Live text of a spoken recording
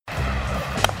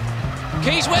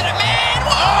Keys with it, man!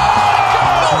 Whoa! I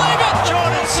can't believe it!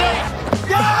 Jordan C.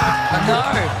 Yeah!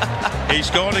 No. He's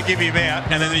gone to give him out,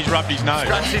 and then he's rubbed his nose.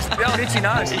 Scratched his itchy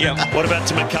nose. Yeah. What about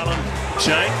to McCullum,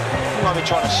 Shane? I might be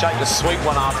trying to shake the sweet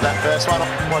one after that first one. I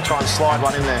want to try and slide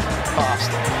one in there fast.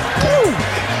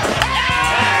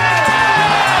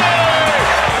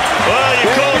 Well,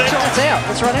 you called it. It's out.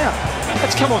 Let's run out.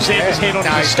 Let's come off Xander's head onto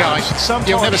the stage. Sometimes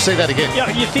You'll never see that again. Yeah,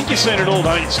 you think you've seen it all,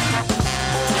 don't you?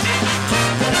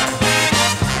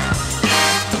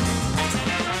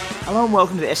 Hello and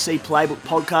welcome to the SC Playbook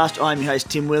Podcast. I'm your host,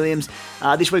 Tim Williams.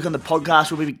 This week on the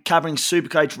podcast, we'll be covering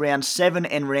Supercoach Round 7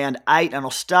 and Round 8, and I'll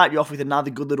start you off with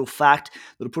another good little fact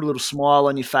that'll put a little smile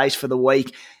on your face for the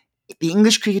week. The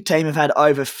English cricket team have had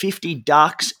over 50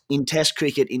 ducks in Test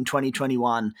cricket in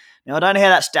 2021. Now, I don't know how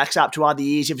that stacks up to other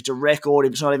years, if it's a record,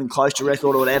 if it's not even close to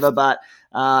record or whatever, but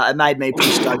it made me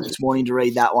pretty stoked this morning to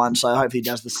read that one, so hopefully it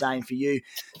does the same for you.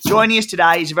 Joining us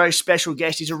today is a very special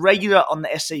guest. He's a regular on the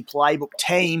SC Playbook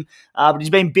team, but he's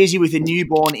been busy with a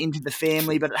newborn into the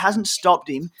family, but it hasn't stopped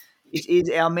him. It is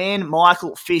our man,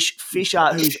 Michael Fisher,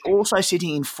 who's also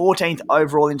sitting in 14th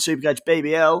overall in Supercoach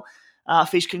BBL.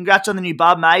 Fish, congrats on the new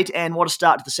bub, mate, and what a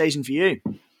start to the season for you.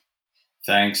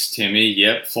 Thanks, Timmy.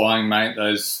 Yep, flying, mate.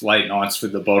 Those late nights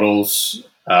with the bottles,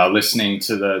 listening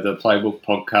to the Playbook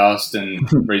podcast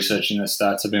and researching the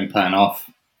stats have been paying off.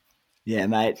 Yeah,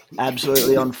 mate,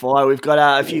 absolutely on fire. We've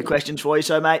got a few questions for you.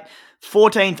 So, mate,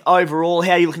 14th overall,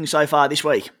 how are you looking so far this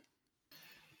week?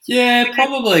 Yeah,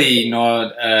 probably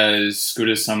not as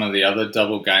good as some of the other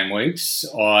double game weeks.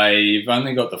 I've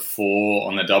only got the 4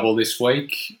 on the double this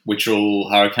week, which are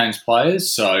all Hurricanes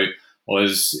players. So I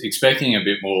was expecting a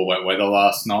bit more wet weather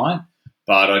last night,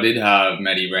 but I did have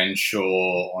Matty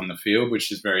Renshaw on the field,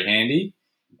 which is very handy.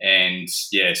 And,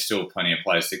 yeah, still plenty of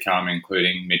players to come,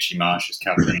 including Mitchy Marsh as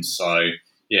captain. So,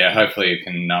 yeah, hopefully it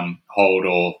can hold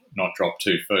or not drop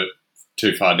too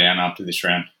far down after this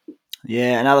round.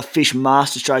 Yeah, another Fish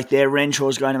masterstroke there.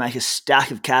 Renshaw's going to make a stack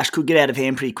of cash. Could get out of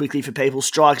hand pretty quickly for people.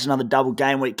 Strikers, another double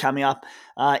game week coming up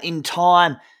in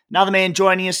time. Another man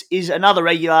joining us is another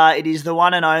regular. It is the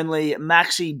one and only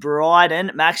Maxi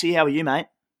Bryden. Maxi, how are you, mate?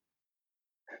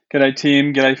 G'day,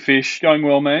 Tim. G'day, Fish. Going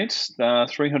well, mate.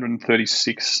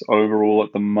 336 overall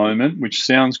at the moment, which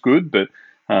sounds good, but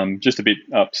just a bit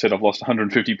upset I've lost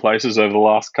 150 places over the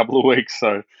last couple of weeks.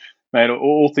 So, mate,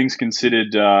 all things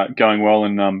considered, going well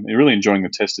and really enjoying the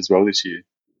test as well this year.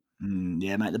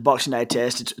 Yeah, mate, the Boxing Day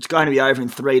test, it's going to be over in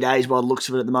 3 days by the looks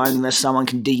of it at the moment, unless someone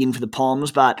can dig in for the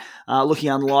Poms, but looking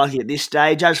unlikely at this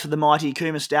stage. As for the mighty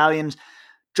Kuma Stallions,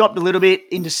 dropped a little bit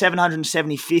into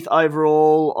 775th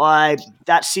overall.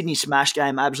 That Sydney Smash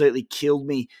game absolutely killed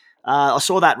me. I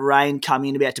saw that rain come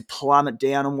in, about to plummet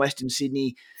down on Western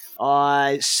Sydney.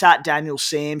 I sat Daniel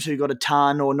Sams, who got a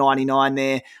ton or 99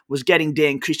 there, was getting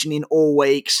Dan Christian in all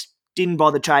weeks, didn't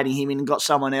bother trading him in and got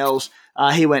someone else.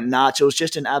 He went nuts. It was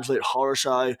just an absolute horror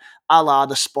show, a la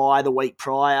the Spy the week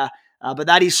prior. But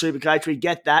that is Supercoach. We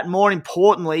get that. More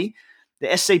importantly,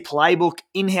 the SC Playbook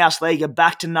in-house league are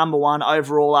back to number 1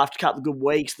 overall after a couple of good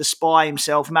weeks. The Spy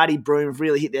himself, Matty Broom, have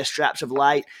really hit their straps of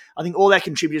late. I think all their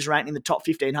contributors ranked in the top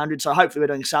 1,500, so hopefully we're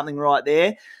doing something right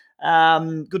there.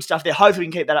 Good stuff there. Hopefully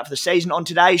we can keep that up for the season. On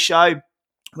today's show,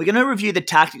 we're going to review the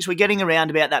tactics. We're getting around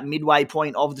about that midway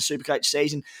point of the Supercoach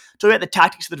season. Talk about the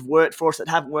tactics that have worked for us, that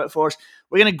haven't worked for us.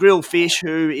 We're going to grill Fish,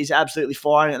 who is absolutely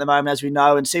firing at the moment, as we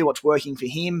know, and see what's working for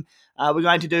him. We're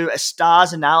going to do a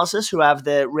Stars analysis, who have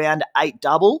the round 8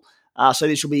 double. So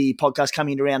this will be podcast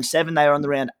coming into round 7. They are on the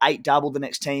round 8 double, the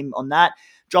next team on that.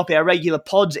 Drop our regular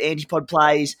pods, antipod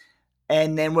plays.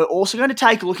 And then we're also going to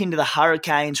take a look into the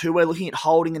Hurricanes, who we're looking at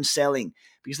holding and selling,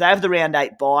 because they have the round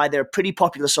 8 bye. They're a pretty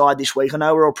popular side this week. I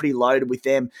know we're all pretty loaded with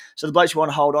them. So the blokes we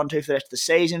want to hold on to for the rest of the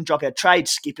season, drop our trade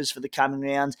skippers for the coming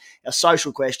rounds, our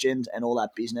social questions, and all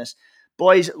that business.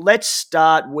 Boys, let's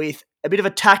start with a bit of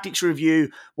a tactics review,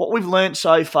 what we've learnt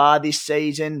so far this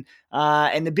season.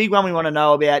 And the big one we want to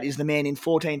know about is the man in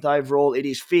 14th overall. It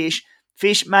is Fish.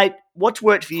 Fish, mate, what's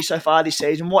worked for you so far this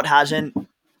season? What hasn't?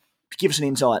 Give us an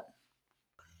insight.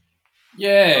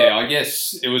 Yeah, I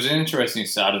guess it was an interesting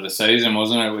start of the season,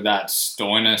 wasn't it, with that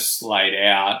Stoinis laid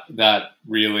out. That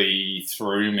really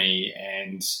threw me,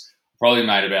 and probably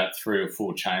made about 3 or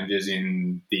 4 changes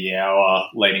in the hour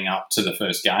leading up to the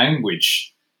first game,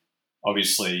 which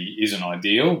obviously isn't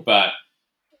ideal. But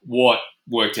what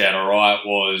worked out all right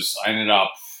was I ended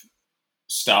up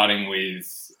starting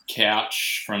with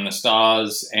Couch from the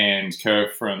Stars and Kerr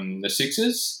from the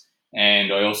Sixers.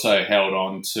 And I also held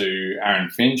on to Aaron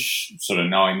Finch, sort of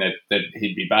knowing that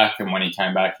he'd be back. And when he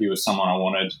came back, he was someone I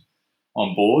wanted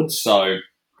on board. So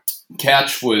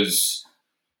Couch was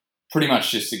pretty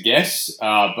much just a guess,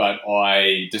 but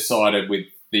I decided with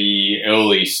the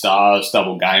early Stars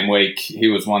double game week, he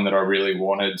was one that I really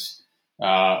wanted.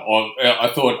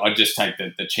 I thought I'd just take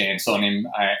the chance on him,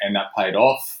 and that paid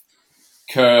off.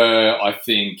 Kerr, I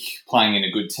think, playing in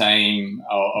a good team,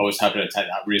 I was happy to take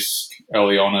that risk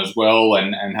early on as well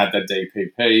and had that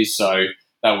DPP, so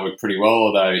that worked pretty well,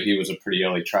 although he was a pretty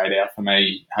early trade out for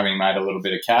me, having made a little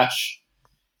bit of cash.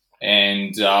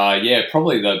 And,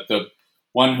 probably the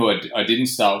one who I didn't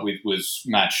start with was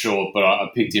Matt Short, but I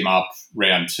picked him up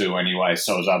round 2 anyway,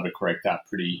 so I was able to correct that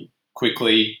pretty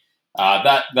quickly.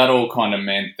 That all kind of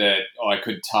meant that I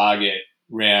could target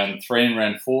round 3 and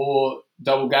round 4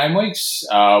 double game weeks,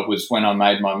 was when I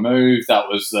made my move. That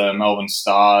was the Melbourne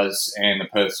Stars and the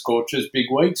Perth Scorchers big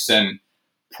weeks, and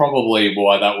probably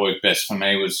why that worked best for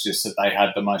me was just that they had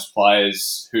the most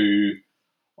players who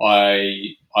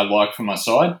I like for my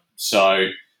side. So I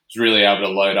was really able to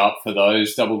load up for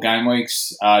those double game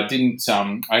weeks. I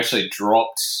actually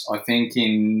dropped, I think,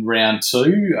 in round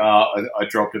 2. I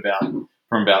dropped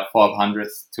from about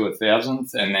 500th to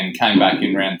 1,000th, and then came back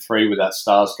in round 3 with that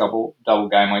Stars double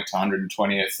game week to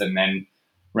 120th, and then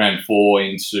round 4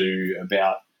 into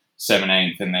about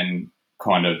 17th, and then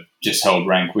kind of just held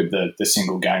rank with the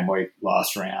single game week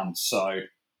last round. So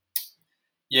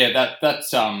yeah,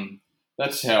 that's how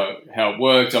it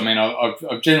worked. I mean,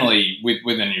 I've generally with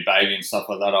the new baby and stuff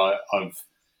like that, I've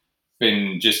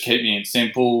been just keeping it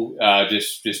simple,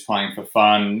 just playing for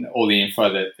fun. All the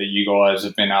info that you guys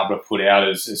have been able to put out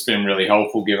has been really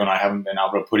helpful, given I haven't been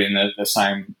able to put in the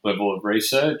same level of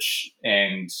research.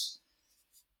 And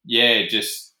yeah,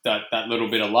 just that little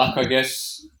bit of luck, I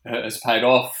guess, has paid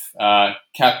off.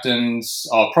 Captains,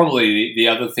 probably the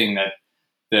other thing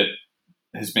that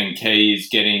has been key is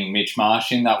getting Mitch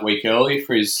Marsh in that week early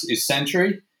for his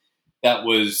century. That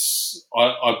was,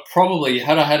 I probably,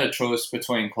 had I had a choice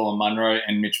between Colin Munro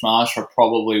and Mitch Marsh, I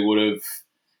probably would have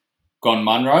gone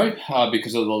Munro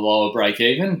because of the lower break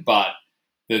even. But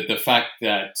the fact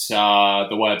that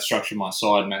the way I'd structured my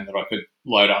side meant that I could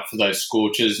load up for those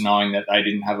Scorchers, knowing that they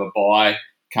didn't have a bye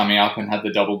coming up and had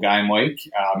the double game week,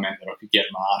 meant that I could get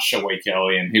Marsh a week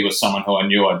early, and he was someone who I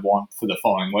knew I'd want for the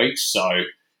following weeks. So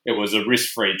it was a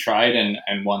risk-free trade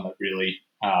and one that really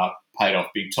paid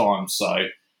off big time. So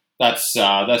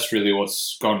that's really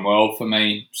what's gone well for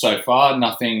me so far.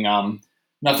 Nothing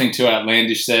too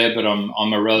outlandish there, but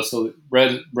I'm a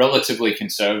relatively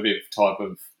conservative type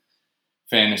of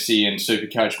fantasy and super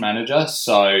coach manager.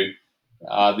 So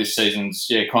this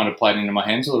season's kind of played into my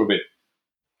hands a little bit.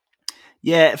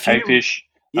 Yeah. Hey, Fish.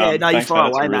 Yeah, no, you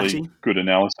fire away, really Maxie. Good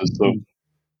analysis.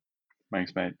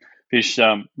 Thanks, mate. Fish,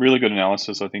 really good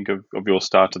analysis, I think, of your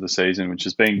start to the season, which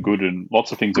has been good and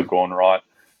lots of things have gone right.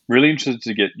 Really interested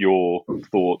to get your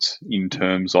thoughts in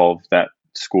terms of that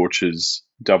Scorchers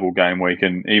double game week,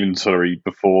 and even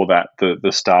before that,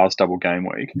 the Stars double game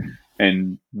week,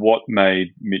 and what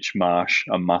made Mitch Marsh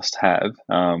a must-have,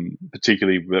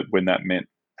 particularly when that meant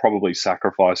probably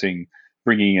sacrificing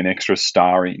bringing an extra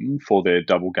star in for their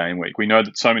double game week. We know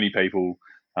that so many people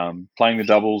playing the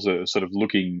doubles are sort of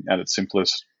looking at its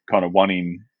simplest kind of 1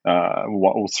 in,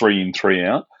 or 3 in, 3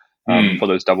 out. For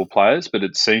those double players, but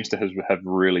it seems to have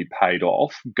really paid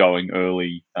off going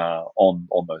early on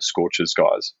those Scorchers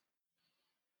guys.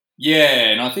 Yeah,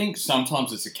 and I think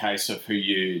sometimes it's a case of who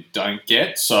you don't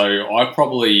get. So I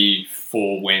probably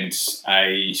forewent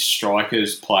a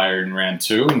Strikers player in round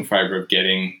 2 in favour of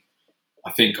getting,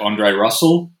 I think, Andre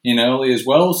Russell in early as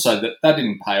well. So that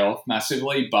didn't pay off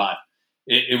massively, but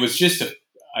it was just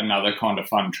another kind of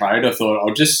fun trade. I thought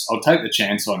I'll take the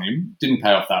chance on him. Didn't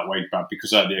pay off that week, but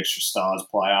because I had the extra Stars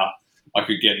player, I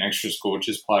could get an extra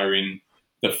Scorchers player in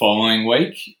the following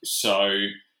week. So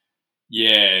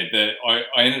yeah, I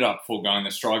ended up foregoing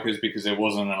the Strikers because there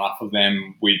wasn't enough of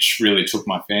them, which really took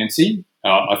my fancy.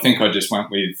 I think I just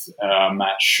went with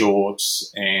Matt Short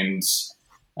and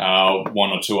 1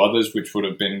 or 2 others, which would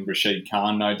have been Rashid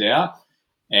Khan, no doubt.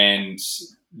 And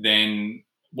then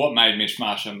what made Mitch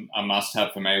Marsh a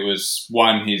must-have for me was,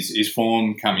 1, his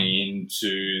form coming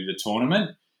into the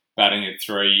tournament, batting at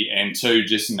 3, and 2,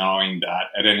 just knowing that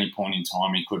at any point in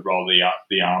time he could roll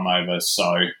the arm over.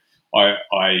 So I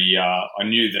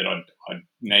knew that I'd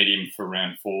need him for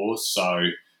round 4, so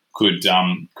could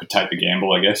take the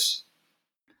gamble, I guess.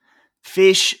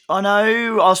 Fish, I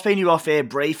know I was speaking to you off air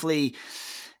briefly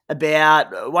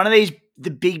about one of the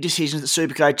big decisions that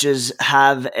super coaches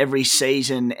have every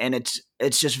season, and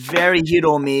it's just very hit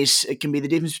or miss. It can be the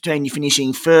difference between you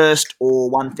finishing first or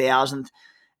 1,000th.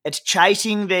 It's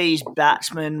chasing these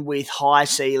batsmen with high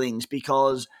ceilings,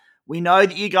 because we know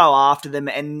that you go after them,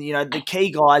 and the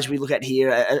key guys we look at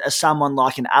here are someone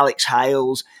like an Alex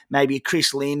Hales, maybe a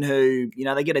Chris Lynn, who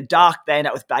they get a duck, they end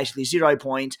up with basically 0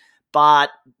 points, but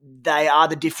they are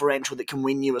the differential that can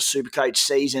win you a Supercoach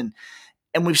season.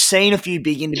 And we've seen a few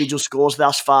big individual scores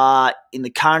thus far in the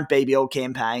current BBL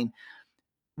campaign.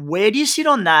 Where do you sit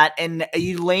on that? And are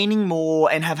you leaning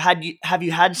more, and have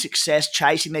you had success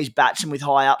chasing these batsmen with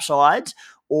high upsides?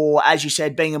 Or, as you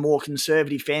said, being a more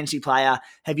conservative fantasy player,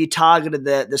 have you targeted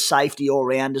the safety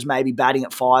all-rounders, maybe batting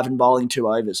at 5 and bowling 2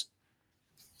 overs?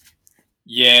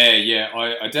 Yeah.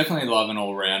 I definitely love an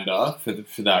all-rounder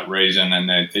for that reason, and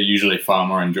they're usually far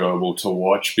more enjoyable to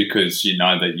watch because you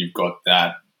know that you've got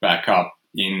that backup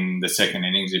in the second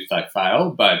innings if they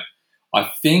fail. But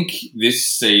I think this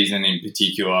season in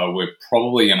particular, we're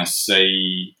probably going to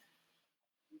see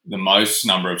the most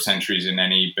number of centuries in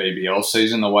any BBL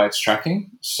season, the way it's tracking.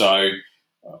 So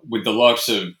with the likes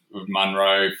of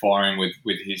Munro firing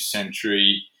with his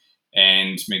century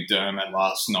and McDermott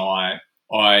last night,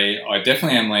 I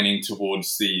definitely am leaning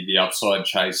towards the upside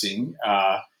chasing.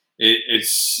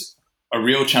 It's a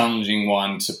real challenging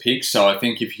one to pick. So I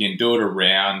think if you can do it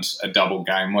around a double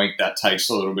game week, that takes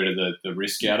a little bit of the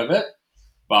risk out of it.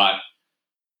 But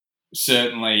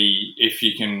certainly if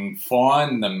you can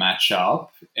find the matchup,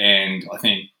 and I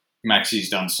think Maxi's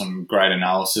done some great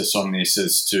analysis on this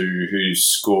as to who's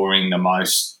scoring the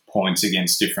most points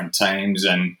against different teams,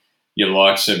 and your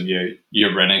likes of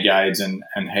your Renegades and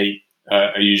Heat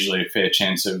are usually a fair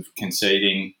chance of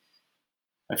conceding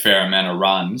a fair amount of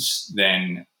runs,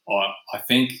 then I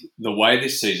think the way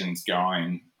this season's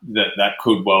going, that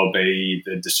could well be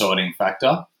the deciding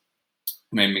factor.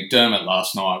 I mean, McDermott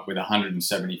last night with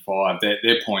 175,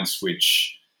 they're points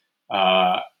which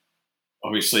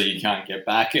obviously you can't get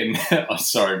back. And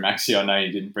sorry, Maxi, I know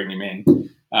you didn't bring him in.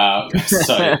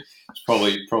 So it's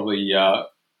probably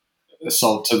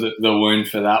salt to the wound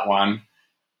for that one.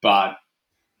 But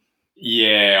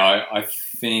yeah, I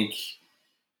think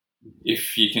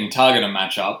if you can target a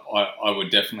matchup, I would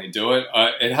definitely do it.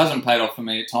 It hasn't paid off for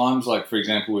me at times. Like, for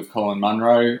example, with Colin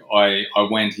Munro, I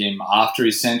went him after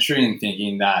his century and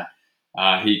thinking that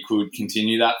he could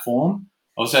continue that form.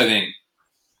 I also think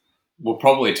we'll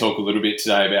probably talk a little bit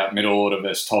today about middle order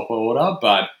versus top order,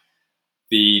 but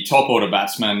the top order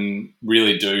batsmen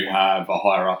really do have a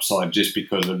higher upside just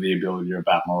because of the ability to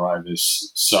bat more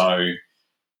overs. So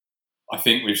I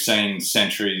think we've seen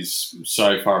centuries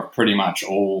so far pretty much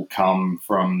all come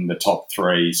from the top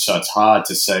 3. So it's hard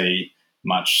to see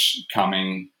much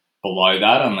coming below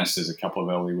that unless there's a couple of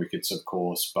early wickets, of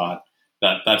course. But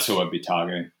that's who I'd be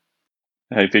targeting.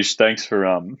 Hey, Fish, thanks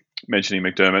for mentioning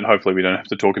McDermott. Hopefully we don't have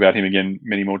to talk about him again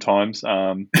many more times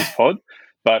this pod.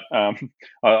 But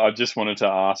I just wanted to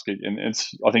ask, and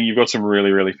I think you've got some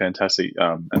really, really fantastic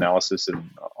analysis, and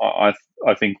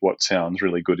I think what sounds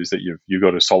really good is that you've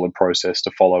got a solid process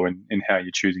to follow in how you're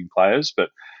choosing players. But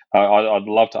I'd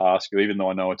love to ask you, even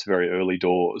though I know it's very early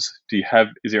doors,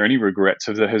 is there any regrets?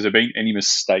 Has there been any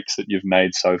mistakes that you've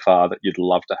made so far that you'd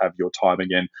love to have your time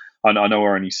again? I know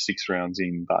we're only 6 rounds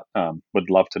in, but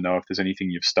would love to know if there's anything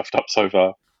you've stuffed up so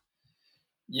far.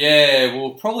 Yeah,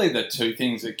 well, probably the 2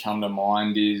 things that come to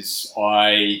mind is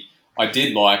I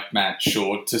did like Matt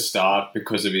Short to start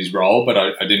because of his role, but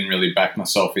I didn't really back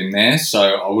myself in there, so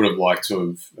I would have liked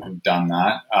to have done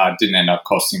that. It didn't end up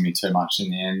costing me too much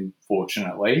in the end,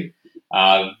 fortunately.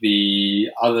 The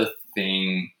other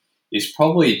thing is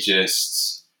probably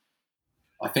just,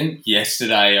 I think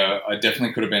yesterday I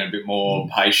definitely could have been a bit more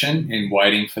patient in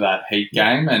waiting for that Heat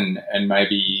game and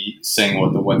maybe seeing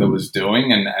what the weather was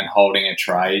doing and holding a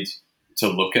trade to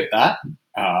look at that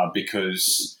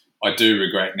because I do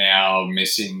regret now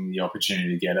missing the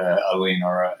opportunity to get a Lynn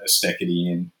or a Steketee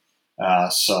in.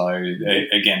 So,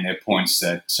 again, they're points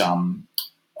that I'm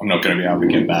not going to be able to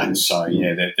get back. So,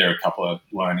 yeah, there are a couple of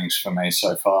learnings for me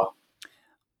so far.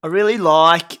 I really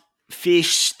like,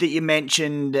 Fish, that you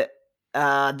mentioned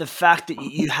the fact that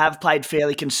you have played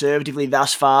fairly conservatively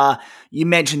thus far. You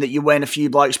mentioned that you went a few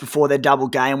blokes before their double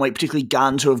game week, particularly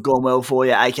guns who have gone well for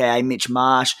you, aka Mitch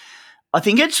Marsh. I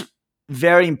think it's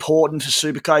very important for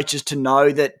Supercoaches to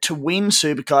know that to win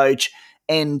Supercoach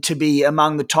and to be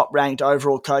among the top-ranked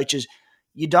overall coaches,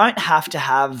 you don't have to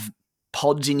have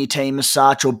pods in your team as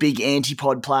such or big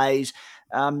anti-pod plays.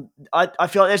 I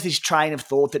feel like there's this train of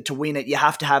thought that to win it, you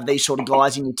have to have these sort of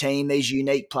guys in your team, these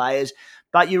unique players.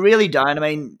 But you really don't. I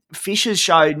mean, Fish has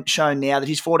shown now that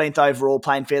he's 14th overall,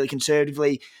 playing fairly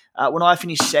conservatively. When I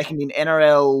finished second in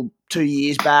NRL 2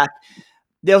 years back,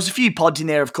 there was a few pods in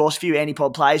there, of course, a few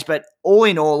anti-pod plays, but all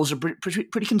in all, it was a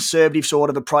pretty conservative sort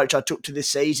of approach I took to this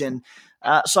season.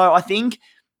 So I think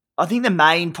I think the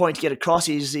main point to get across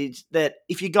is that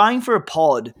if you're going for a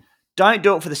pod, don't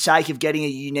do it for the sake of getting a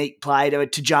unique player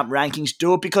to jump rankings.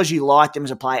 Do it because you like them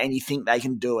as a player and you think they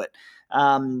can do it.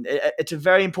 It's a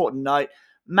very important note.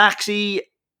 Maxi,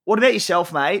 what about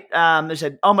yourself, mate? There's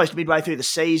almost midway through the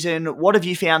season. What have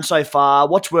you found so far?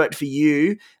 What's worked for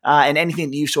you? And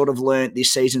anything that you've sort of learnt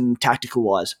this season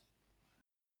tactical-wise?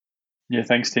 Yeah,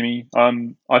 thanks, Timmy.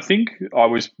 I think I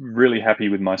was really happy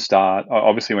with my start. I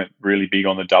obviously went really big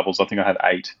on the doubles. I think I had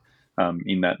 8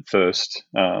 in that first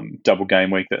double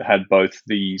game week that had both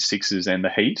the Sixers and the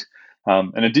Heat.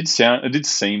 And it did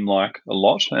seem like a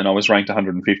lot. And I was ranked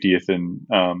 150th, and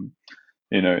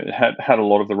had a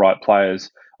lot of the right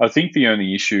players. I think the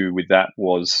only issue with that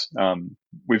was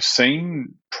we've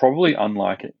seen, probably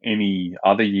unlike any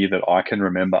other year that I can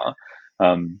remember,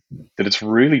 that it's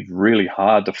really, really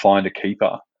hard to find a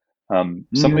keeper. Some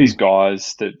of these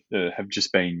guys that have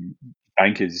just been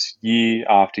bankers year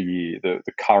after year,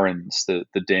 the Currans, the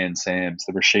Dan Sams,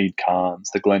 the Rashid Khans,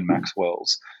 the Glenn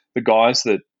Maxwells, the guys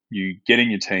that you get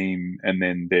in your team and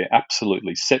then they're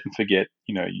absolutely set and forget.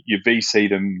 You VC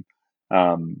them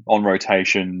on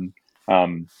rotation.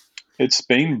 It's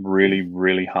been really,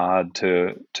 really hard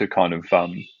to kind of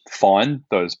find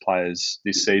those players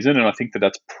this season, and I think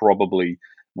that's probably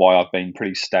why I've been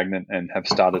pretty stagnant and have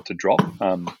started to drop.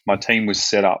 My team was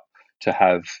set up to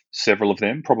have several of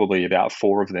them, probably about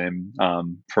 4 of them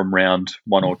from round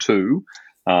 1 or 2,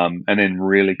 and then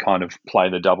really kind of play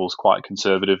the doubles quite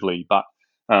conservatively. But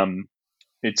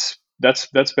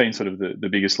that's been sort of the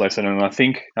biggest lesson, and I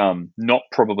think not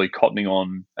probably cottoning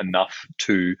on enough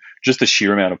to just the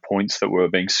sheer amount of points that were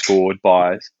being scored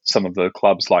by some of the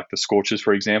clubs like the Scorchers,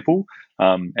 for example,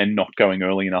 and not going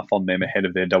early enough on them ahead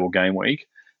of their double game week.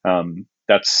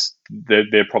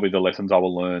 They're probably the lessons I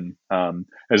will learn.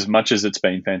 As much as it's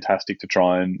been fantastic to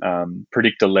try and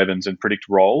predict 11s and predict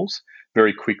rolls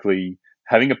very quickly,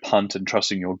 having a punt and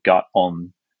trusting your gut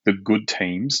on the good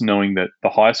teams, knowing that the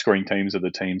highest scoring teams are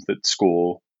the teams that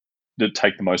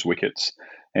take the most wickets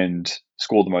and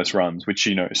score the most runs, which,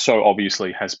 so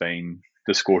obviously has been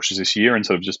the Scorchers this year, and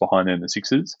sort of just behind them the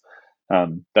Sixers.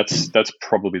 That's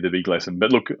probably the big lesson.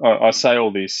 But look, I say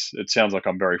all this, it sounds like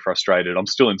I'm very frustrated. I'm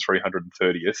still in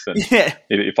 330th, and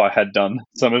if I had done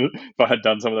some of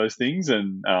those things,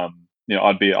 and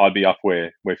I'd be up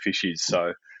where Fish is.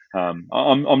 So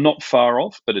I'm not far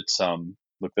off, but it's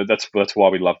look, that's why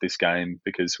we love this game,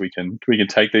 because we can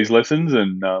take these lessons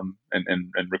and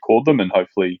record them, and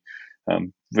hopefully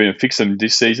fix them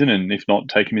this season, and if not,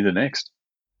 take them into next.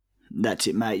 That's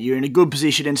it, mate. You're in a good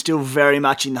position and still very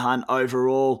much in the hunt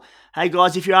overall. Hey,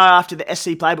 guys, if you are after the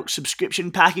SC Playbook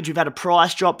subscription package, we've had a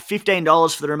price drop,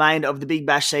 $15 for the remainder of the Big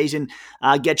Bash season.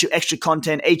 Get you extra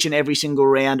content each and every single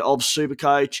round of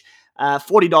Supercoach.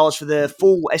 $40 for the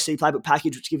full SC Playbook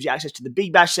package, which gives you access to the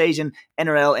Big Bash season,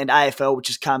 NRL and AFL, which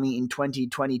is coming in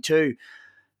 2022.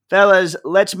 Fellas,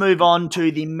 let's move on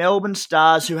to the Melbourne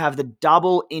Stars, who have the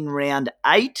double in round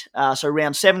 8. So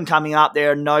round 7 coming up. There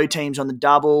are no teams on the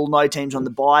double, no teams on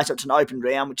the bye, so it's an open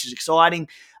round, which is exciting.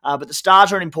 But the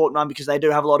Stars are an important one because they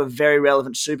do have a lot of very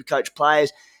relevant Supercoach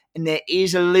players. And there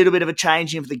is a little bit of a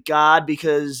changing of the guard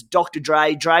because Dr.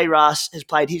 Dre Russ, has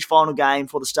played his final game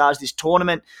for the Stars this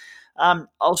tournament.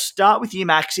 I'll start with you,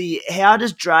 Maxi. How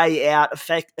does Dre out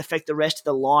affect the rest of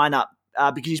the lineup?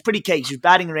 Because he's pretty key. He's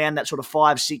batting around that sort of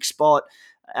 5-6 spot,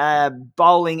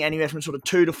 bowling anywhere from sort of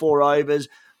 2 to 4 overs,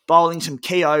 bowling some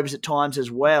key overs at times as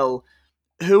well.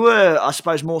 Who are, I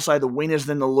suppose, more so the winners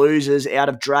than the losers out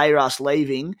of Dre Russ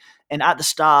leaving? And at the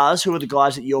Stars, who are the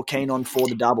guys that you're keen on for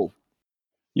the double?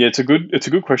 Yeah, it's a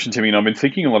good question, Timmy. And I've been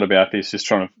thinking a lot about this, just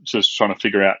trying to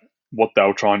figure out what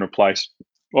they'll try and replace.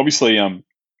 Obviously, and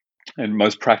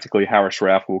most practically, Haris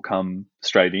Rauf will come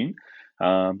straight in.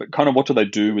 But kind of what do they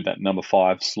do with that number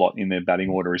 5 slot in their batting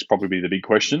order is probably the big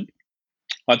question.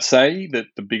 I'd say that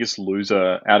the biggest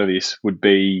loser out of this would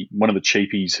be one of the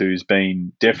cheapies who's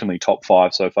been definitely top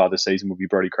 5 so far this season, would be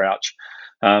Brodie Crouch.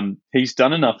 He's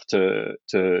done enough to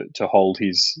hold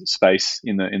his space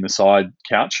in the side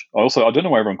couch. I don't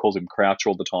know why everyone calls him Crouch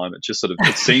all the time. It just sort of,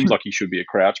 it seems like he should be a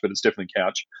Crouch, but it's definitely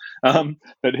Couch.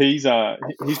 But he's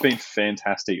been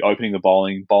fantastic, opening the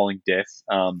bowling depth,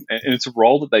 and it's a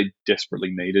role that they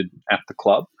desperately needed at the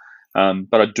club.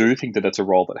 But I do think that that's a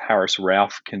role that Haris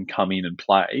Rauf can come in and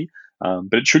play.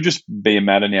 But it should just be a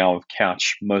matter now of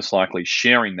Couch most likely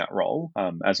sharing that role,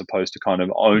 as opposed to kind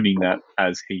of owning that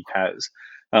as he has.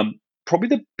 Probably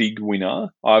the big winner,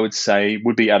 I would say,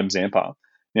 would be Adam Zampa.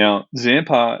 Now,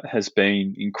 Zampa has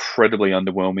been incredibly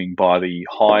underwhelming by the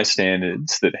high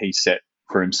standards that he set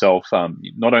for himself,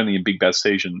 not only in Big Bash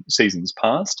seasons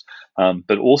past,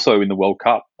 but also in the World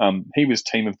Cup. He was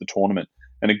team of the tournament,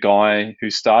 and a guy who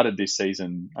started this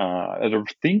season at, I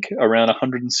think, around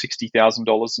 $160,000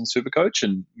 in Supercoach,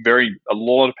 and a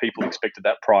lot of people expected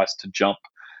that price to jump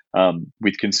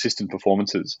with consistent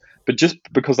performances. But just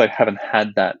because they haven't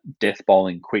had that death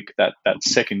bowling quick, that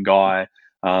second guy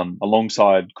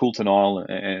alongside Coulton Isle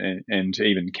and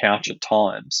even Couch at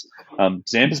times,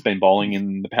 Zampa's been bowling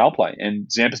in the power play, and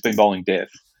Zampa's been bowling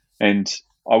death. And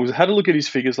had a look at his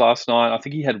figures last night. I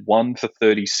think he had 1 for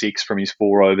 36 from his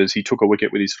 4 overs. He took a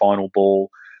wicket with his final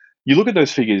ball. You look at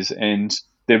those figures, and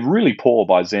they're really poor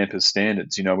by Zampa's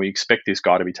standards. We expect this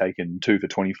guy to be taking 2 for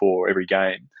 24 every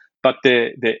game, but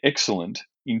they're excellent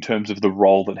in terms of the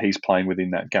role that he's playing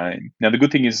within that game. Now, the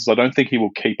good thing is I don't think he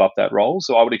will keep up that role,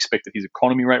 so I would expect that his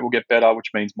economy rate will get better, which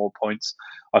means more points.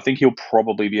 I think he'll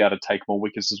probably be able to take more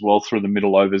wickets as well through the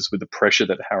middle overs with the pressure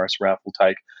that Haris Rauf will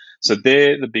take. So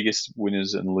they're the biggest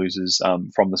winners and losers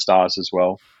from the Stars as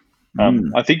well.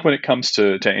 I think when it comes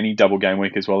to any double game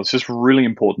week as well, it's just really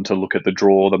important to look at the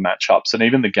draw, the matchups, and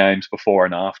even the games before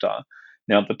and after.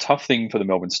 Now, the tough thing for the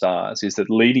Melbourne Stars is that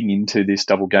leading into this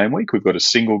double game week, we've got a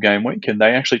single game week, and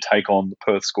they actually take on the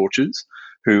Perth Scorchers,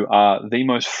 who are the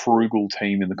most frugal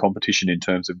team in the competition in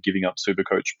terms of giving up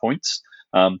Supercoach points.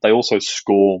 They also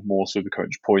score more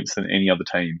Supercoach points than any other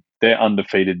team. They're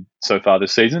undefeated so far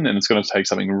this season, and it's going to take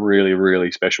something really,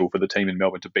 really special for the team in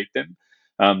Melbourne to beat them.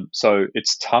 So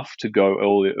it's tough to go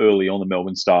early on the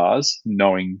Melbourne Stars,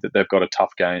 knowing that they've got a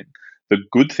tough game. The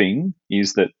good thing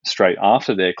is that straight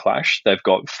after their clash, they've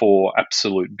got 4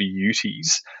 absolute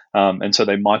beauties. And so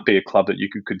they might be a club that you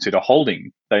could consider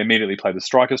holding. They immediately play the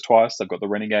Strikers twice. They've got the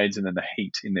Renegades and then the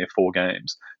Heat in their 4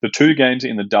 games. The 2 games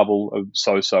in the double are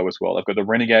so-so as well. They've got the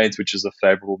Renegades, which is a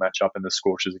favourable matchup, and the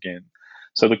Scorchers again.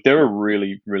 So look, they're a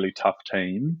really, really tough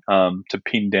team to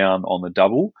pin down on the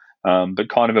double. But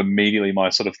kind of immediately my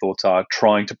sort of thoughts are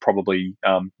trying to probably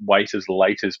wait as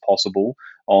late as possible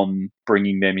on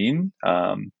bringing them in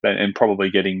and probably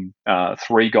getting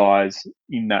 3 guys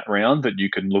in that round that you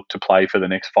can look to play for the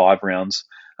next 5 rounds,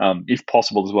 if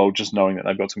possible as well, just knowing that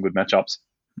they've got some good matchups.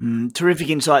 Terrific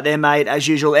insight there, mate, as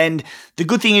usual. And the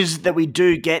good thing is that we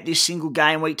do get this single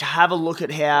game week to have a look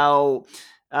at how...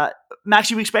 Max,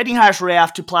 you were expecting Haris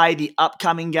Rauf to play the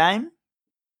upcoming game?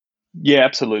 Yeah,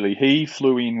 absolutely. He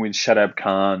flew in with Shadab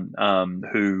Khan,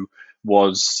 who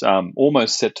was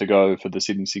almost set to go for the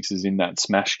Sydney Sixers in that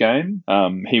smash game.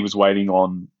 He was waiting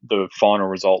on the final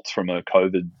results from a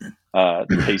COVID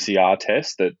PCR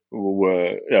test that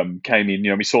came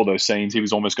in. We saw those scenes. He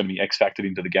was almost going to be X-factored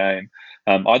into the game.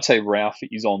 I'd say Rauf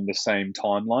is on the same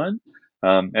timeline.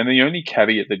 And the only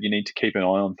caveat that you need to keep an eye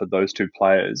on for those 2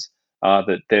 players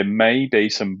that there may be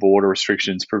some border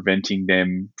restrictions preventing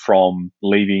them from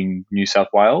leaving New South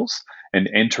Wales and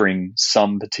entering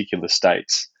some particular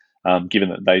states, given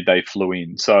that they flew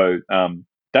in. So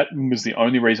that was the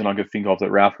only reason I could think of that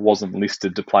Rauf wasn't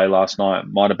listed to play last night.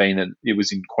 Might have been that it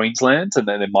was in Queensland, and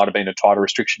then there might have been a tighter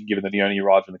restriction given that he only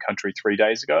arrived in the country 3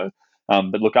 days ago.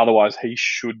 But look, otherwise he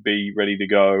should be ready to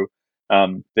go.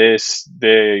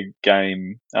 Their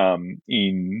game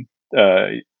in...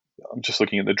 I'm just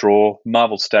looking at the draw.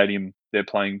 Marvel Stadium, they're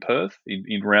playing Perth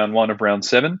in round 1 of round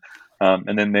 7.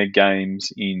 And then their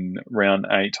games in round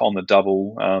 8 on the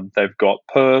double, they've got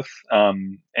Perth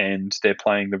and they're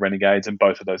playing the Renegades, and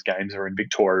both of those games are in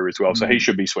Victoria as well. So he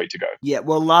should be sweet to go. Yeah,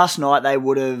 well, last night they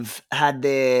would have had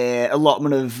their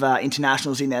allotment of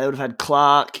internationals in there. They would have had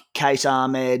Clark, Case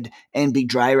Ahmed, and Big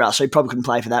Dreira, so he probably couldn't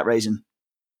play for that reason.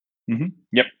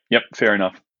 Mm-hmm. Yep, fair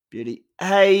enough. Beauty.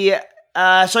 Hey...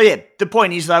 the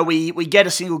point is, though, we get a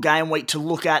single game week to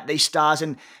look at these stars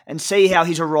and see how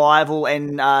his arrival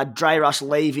and Dreira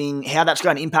leaving, how that's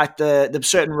going to impact the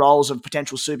certain roles of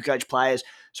potential Supercoach players.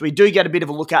 So we do get a bit of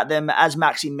a look at them. As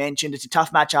Maxi mentioned, it's a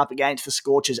tough matchup against the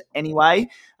Scorchers anyway.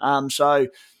 So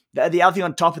the other thing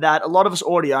on top of that, a lot of us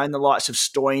already own the likes of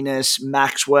Stoinis,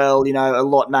 Maxwell, a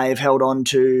lot may have held on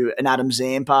to an Adam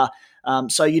Zampa.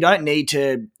 So you don't need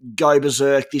to go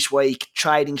berserk this week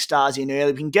trading stars in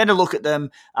early. We can get a look at them,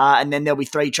 and then there'll be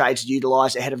 3 trades to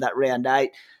utilise ahead of that round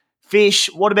 8. Fish,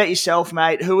 what about yourself,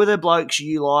 mate? Who are the blokes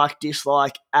you like,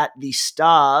 dislike at the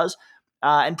Stars?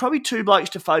 And probably 2 blokes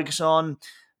to focus on.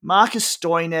 Marcus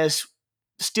Stoinis,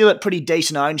 still at pretty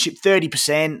decent ownership,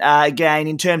 30%. Again,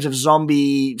 in terms of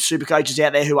zombie super coaches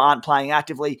out there who aren't playing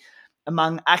actively,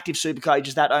 among active super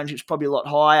coaches, that ownership is probably a lot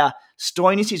higher.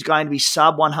 Stoinis is going to be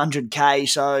sub 100k,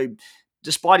 so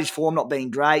despite his form not being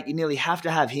great, you nearly have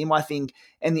to have him, I think.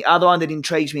 And the other one that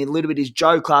intrigues me a little bit is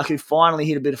Joe Clark, who finally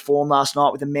hit a bit of form last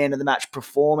night with a man of the match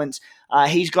performance.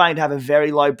 He's going to have a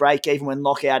very low break even when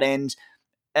lockout ends.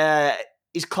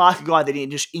 is Clark a guy that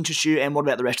interests you, and what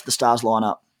about the rest of the Stars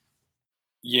lineup?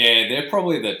 Yeah, they're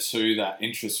probably the two that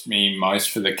interest me most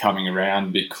for the coming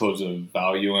around because of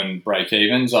value and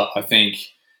break-evens. I think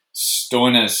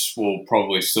Stoinis will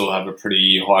probably still have a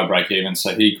pretty high break-even,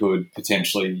 so he could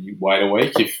potentially wait a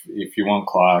week if you want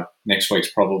Clark. Next week's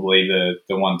probably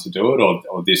the one to do it,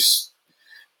 or this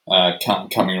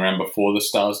coming around before the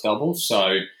Stars double.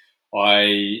 So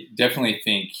I definitely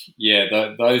think,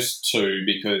 those two,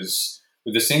 because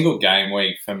with a single game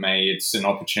week, for me, it's an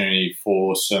opportunity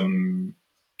for some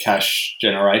cash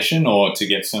generation or to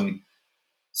get some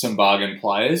bargain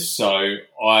players. So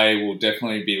I will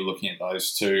definitely be looking at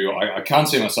those two. I can't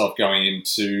see myself going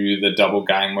into the double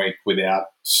game week without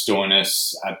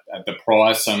Stoinis at the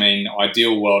price. I mean,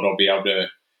 ideal world, I'll be able to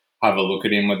have a look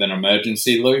at him with an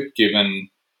emergency loop, given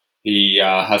he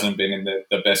hasn't been in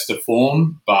the best of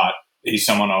form, but he's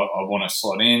someone I want to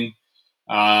slot in.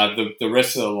 The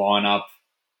rest of the lineup,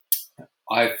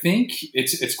 I think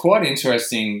it's quite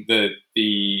interesting,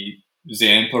 the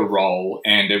Zampa role,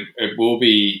 and it will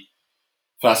be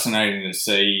fascinating to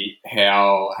see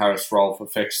how Harris Rolfe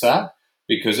affects that,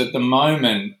 because at the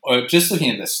moment, just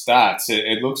looking at the stats,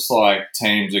 it looks like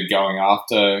teams are going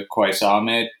after Qais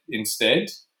Ahmed instead,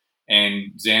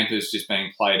 and Zampa's just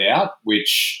being played out,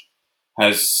 which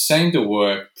has seemed to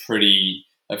work pretty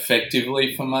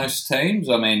effectively for most teams.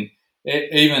 I mean,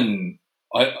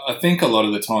 I think a lot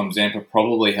of the time Zampa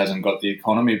probably hasn't got the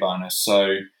economy bonus,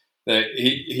 so that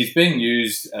he's being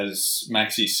used, as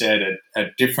Maxi said,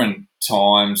 at different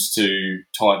times to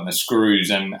tighten the screws,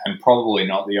 and probably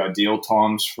not the ideal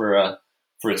times for a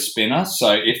spinner.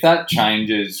 So if that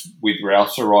changes with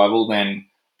Ralph's arrival, then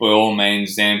by all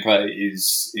means Zampa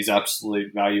is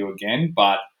absolute value again.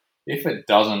 But if it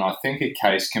doesn't, I think a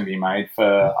case can be made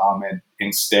for Ahmed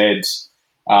instead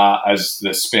as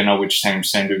the spinner, which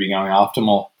teams seem to be going after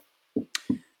more.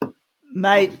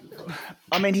 Mate,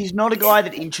 I mean, he's not a guy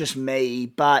that interests me,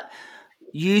 but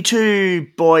you two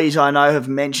boys I know have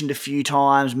mentioned a few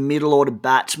times middle order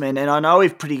batsmen, and I know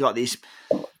we've pretty got this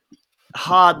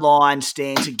hard line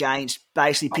stance against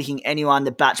basically picking anyone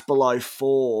that bats below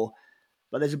 4.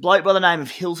 But there's a bloke by the name of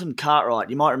Hilton Cartwright.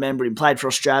 You might remember him, played for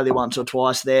Australia once or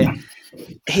twice there.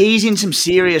 He's in some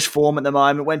serious form at the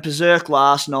moment. Went berserk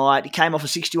last night. He came off a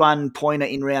 61-pointer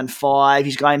in round 5.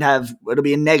 He's going to have, it'll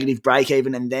be a negative break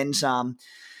even and then some.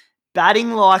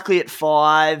 Batting likely at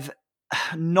 5,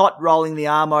 not rolling the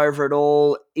arm over at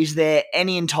all. Is there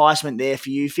any enticement there for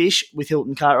you, Fish, with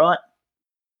Hilton Cartwright?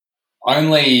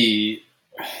 Only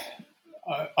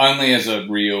as a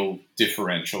real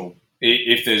differential.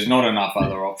 If there's not enough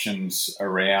other options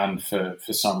around for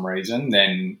some reason,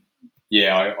 then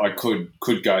I could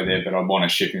go there, but I want to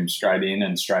ship him straight in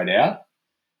and straight out.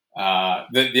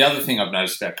 The other thing I've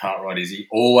noticed about Cartwright is he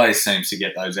always seems to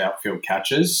get those outfield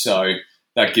catches, so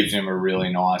that gives him a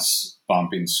really nice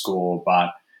bump in score.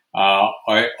 But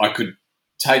I could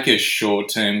take a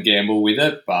short-term gamble with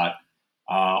it, but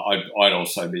I'd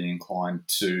also be inclined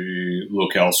to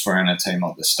look elsewhere in a team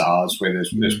like the Stars, where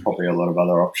there's probably a lot of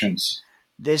other options.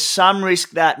 There's some risk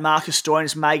that Marcus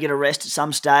Stoinis may get a rest at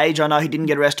some stage. I know he didn't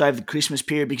get a rest over the Christmas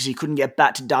period because he couldn't get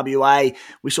back to WA.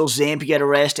 We saw Zampa get a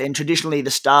rest, and traditionally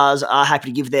the Stars are happy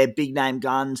to give their big-name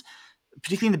guns,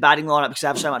 particularly in the batting lineup because they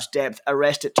have so much depth, a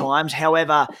rest at times.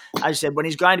 However, as I said, when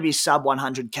he's going to be sub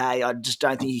 100k, I just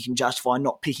don't think you can justify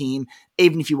not picking him,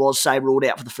 even if he was, say, ruled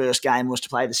out for the first game and was to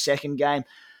play the second game.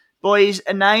 Boys,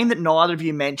 a name that neither of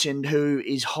you mentioned who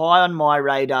is high on my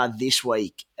radar this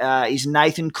week is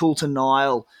Nathan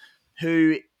Coulter-Nile,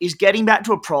 who is getting back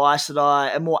to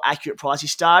a more accurate price. He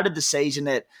started the season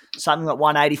at something like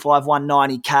 185,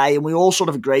 190k, and we all sort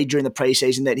of agreed during the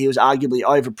preseason that he was arguably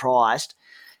overpriced.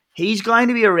 He's going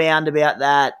to be around about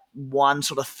that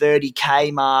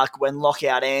 130k mark when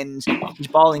lockout ends. He's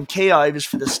bowling key overs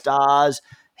for the Stars.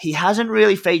 He hasn't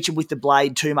really featured with the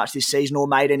blade too much this season or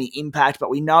made any impact, but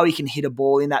we know he can hit a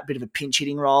ball in that bit of a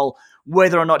pinch-hitting role.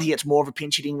 Whether or not he gets more of a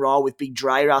pinch-hitting role with Big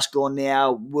Dre Russ gone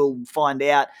now, we'll find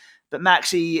out. But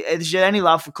Maxi, is there any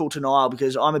love for Coulter-Nile?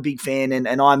 Because I'm a big fan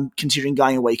and I'm considering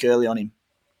going a week early on him.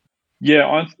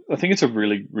 Yeah, I think it's a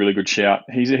really, really good shout.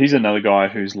 He's another guy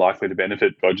who's likely to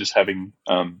benefit by just having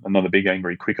another big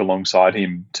angry quick alongside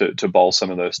him to bowl some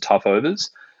of those tough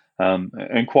overs.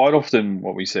 And quite often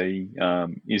what we see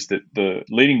is that the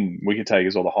leading wicket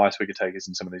takers or the highest wicket takers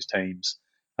in some of these teams,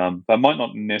 they might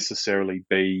not necessarily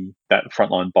be that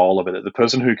frontline bowler, but the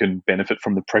person who can benefit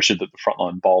from the pressure that the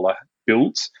frontline bowler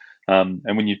builds. And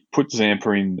when you put Zampa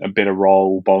in a better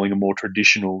role, bowling a more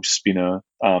traditional spinner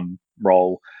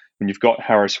role, when you've got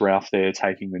Harris Rolfe there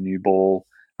taking the new ball,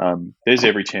 there's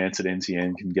every chance that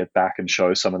NCN can get back and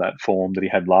show some of that form that he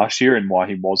had last year and why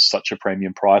he was such a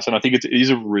premium price. And I think it is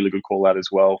a really good call out as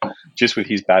well, just with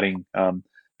his batting.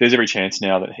 There's every chance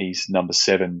now that he's number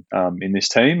 7 in this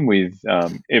team, with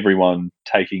everyone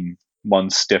taking one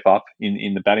step up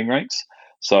in the batting ranks.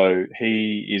 So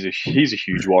he's a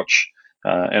huge watch.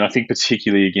 And I think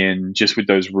particularly, again, just with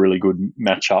those really good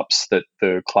matchups that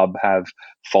the club have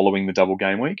following the double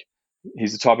game week,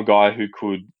 he's the type of guy who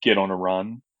could get on a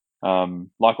run,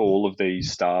 like all of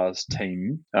these Stars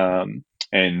team.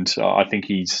 And I think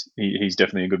he's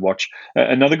definitely a good watch.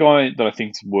 Another guy that I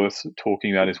think is worth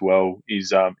talking about as well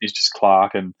is just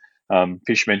Clark. And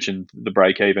Fish mentioned the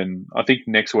break even. I think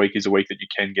next week is a week that you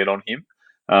can get on him.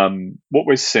 What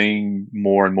we're seeing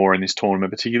more and more in this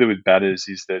tournament, particularly with batters,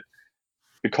 is that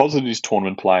because it is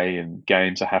tournament play and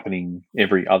games are happening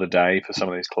every other day for some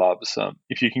of these clubs,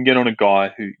 if you can get on a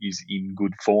guy who is in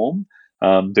good form,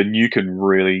 then you can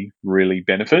really, really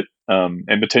benefit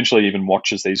and potentially even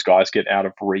watch as these guys get out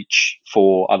of reach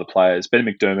for other players. Ben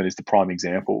McDermott is the prime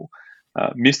example.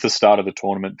 Missed the start of the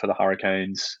tournament for the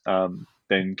Hurricanes,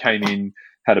 then came in,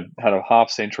 had a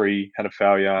half century, had a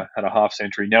failure, had a half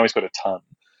century. Now he's got a ton.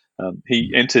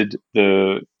 He entered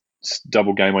the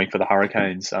double game week for the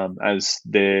Hurricanes as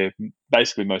their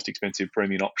basically most expensive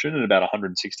premium option at about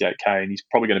 168k, and he's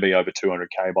probably going to be over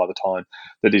 200k by the time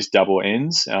that this double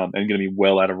ends, and going to be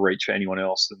well out of reach for anyone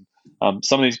else. And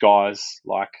some of these guys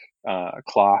like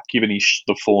Clark, given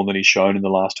the form that he's shown in the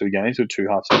last 2 games with 2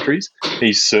 half centuries,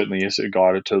 he certainly is a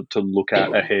guy to look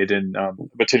at ahead, and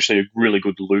potentially a really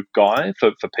good loop guy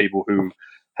for people who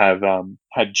have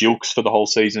had Jilks for the whole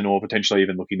season, or potentially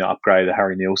even looking to upgrade a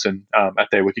Harry Nielsen at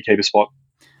their wicketkeeper spot.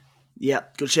 Yeah,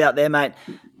 good shout there, mate.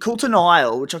 Coulter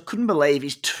Nile, which I couldn't believe,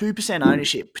 is 2%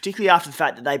 ownership, particularly after the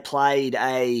fact that they played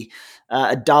a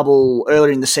double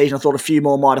earlier in the season. I thought a few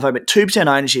more might have owned, but 2%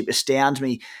 ownership astounds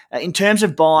me. In terms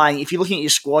of buying, if you're looking at your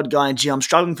squad going, gee, I'm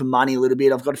struggling for money a little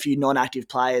bit, I've got a few non-active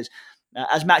players.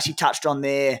 As Maxie touched on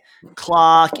there,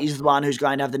 Clark is the one who's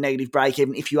going to have the negative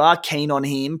break-even. If you are keen on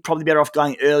him, probably better off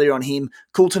going earlier on him.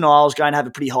 Coulter Nile is going to have a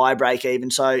pretty high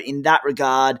break-even. So in that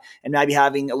regard, and maybe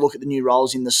having a look at the new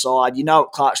roles in the side, you know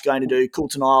what Clark's going to do.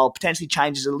 Coulter Nile potentially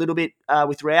changes a little bit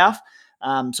with Ralph.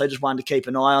 So just one to keep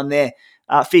an eye on there.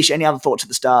 Fish, any other thoughts at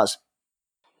the Stars?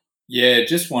 Yeah,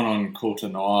 just one on Coulter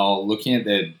Nile. Looking at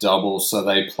their double, so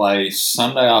they play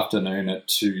Sunday afternoon at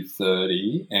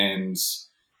 2:30 and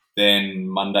then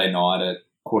Monday night at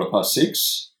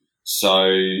 6:15.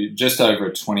 So just over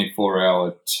a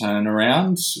 24-hour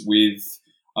turnaround with,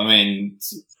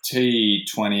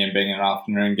 T20 and being an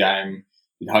afternoon game,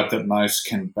 you'd hope that most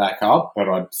can back up, but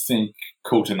I think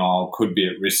Coulter Nile could be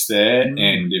at risk there.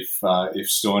 And if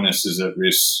Stoinis is at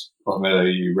risk,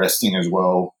 probably resting as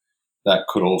well, that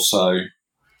could also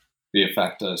be a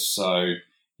factor. So,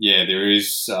 yeah, there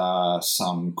is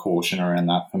some caution around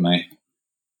that for me.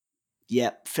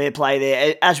 Yeah, fair play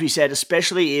there. As we said,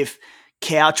 especially if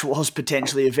Couch was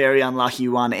potentially a very unlucky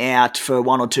one out for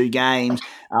 1 or 2 games,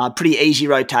 pretty easy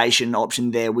rotation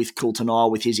option there with Coulter Nile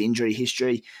with his injury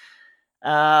history.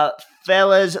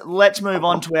 Fellas, let's move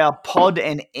on to our pod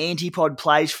and anti-pod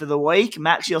plays for the week.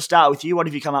 Maxie, I'll start with you. What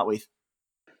have you come up with?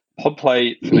 Pod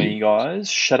play for me, guys,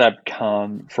 Shadab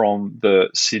Khan from the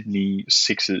Sydney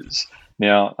Sixers.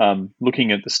 Now,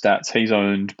 looking at the stats, he's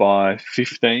owned by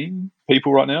 15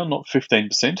 people right now, not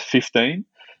 15%, 15.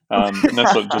 And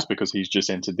that's not just because he's just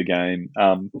entered the game.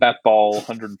 Bat bowl,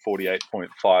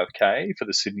 148.5k for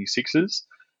the Sydney Sixers.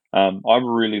 I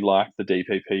really like the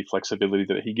DPP flexibility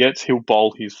that he gets. He'll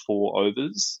bowl his 4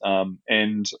 overs,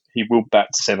 and he will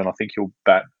bat 7. I think he'll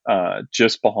bat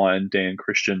just behind Dan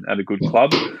Christian at a good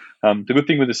club. The good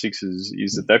thing with the Sixers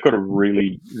is that they've got a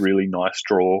really, really nice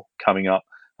draw coming up.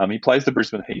 He plays the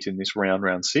Brisbane Heat in this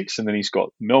round 6, and then he's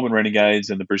got Melbourne Renegades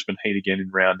and the Brisbane Heat again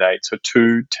in round 8. So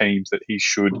 2 teams that he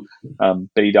should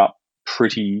beat up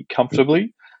pretty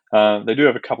comfortably. They do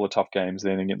have a couple of tough games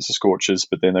then against the Scorchers,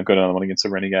 but then they've got another one against the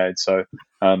Renegades. So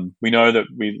we know that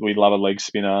we love a leg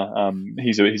spinner.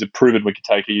 He's a proven wicket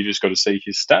taker. You just got to see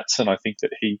his stats, and I think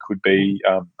that he could be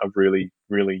a really,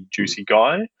 really juicy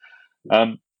guy.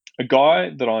 A guy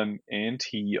that I'm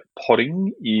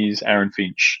anti-potting is Aaron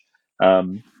Finch.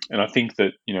 And I think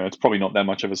that, it's probably not that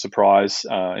much of a surprise.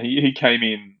 He came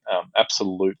in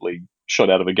absolutely shot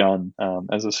out of a gun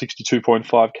as a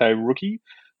 62.5k rookie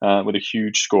with a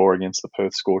huge score against the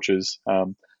Perth Scorchers.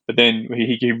 But then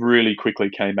he really quickly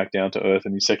came back down to earth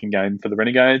in his second game for the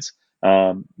Renegades.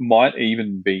 Might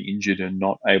even be injured and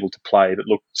not able to play. But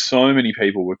look, so many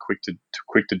people were quick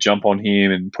to jump on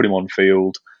him and put him on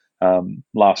field.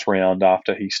 last round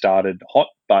after he started hot.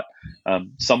 But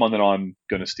someone that I'm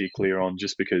going to steer clear on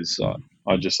just because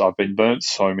I've been burnt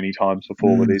so many times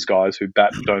before with these guys who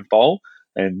bat and don't bowl,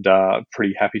 and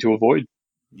pretty happy to avoid.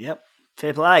 Yep,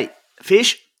 fair play.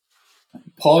 Fish?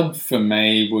 Pod for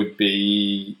me would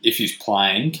be, if he's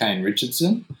playing, Kane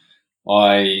Richardson.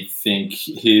 I think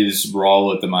his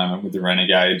role at the moment with the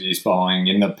Renegade is bowling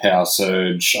in the power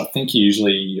surge. I think he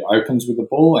usually opens with the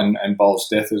ball and bowls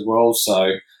death as well.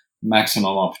 So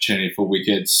maximum opportunity for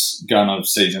wickets. Going on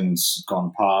seasons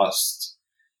gone past.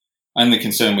 Only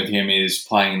concern with him is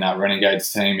playing in that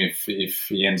Renegades team. If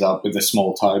he ends up with a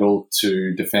small total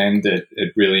to defend, it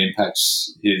really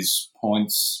impacts his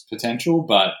points potential.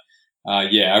 But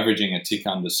averaging a tick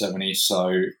under 70.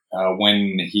 So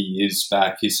when he is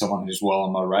back, he's someone who's well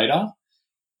on my radar.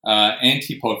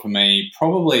 Antipod for me,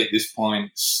 probably at this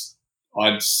point,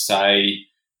 I'd say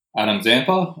Adam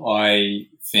Zampa. I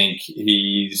think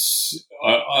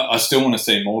I still want to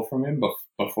see more from him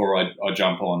before I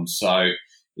jump on. So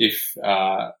if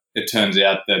it turns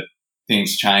out that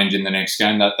things change in the next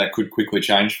game, that could quickly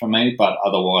change for me. But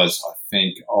otherwise, I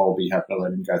think I'll be happy to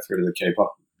let him go through to the keeper.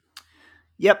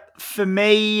 Yep, for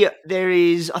me,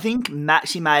 I think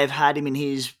Maxi may have had him in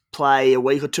his play a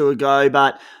week or two ago,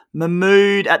 but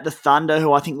Mahmood at the Thunder,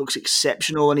 who I think looks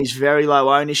exceptional and is very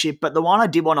low ownership. But the one I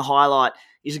did want to highlight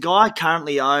is a guy I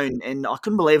currently own, and I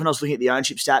couldn't believe when I was looking at the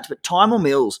ownership stats, but Tymor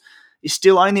Mills is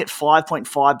still only at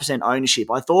 5.5% ownership.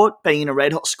 I thought being in a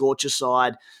red-hot Scorcher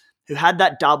side who had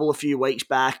that double a few weeks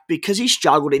back, because he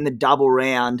struggled in the double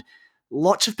round,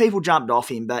 lots of people jumped off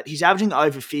him, but he's averaging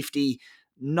over 50.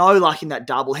 No luck in that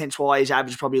double, hence why his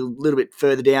average is probably a little bit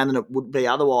further down than it would be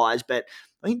otherwise. But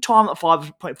I think time at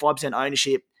 5.5%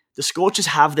 ownership, the Scorchers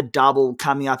have the double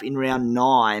coming up in round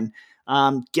 9.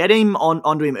 Get him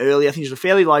onto him early. I think he's a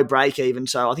fairly low break even,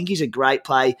 so I think he's a great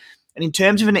play. And in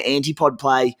terms of an Antipod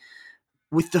play,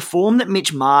 with the form that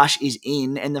Mitch Marsh is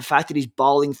in and the fact that he's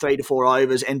bowling 3 to 4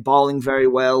 overs and bowling very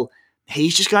well,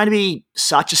 he's just going to be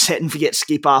such a set and forget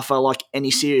skipper for like any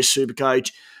serious super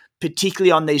coach,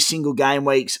 particularly on these single game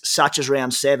weeks, such as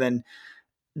round 7.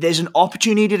 There's an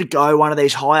opportunity to go one of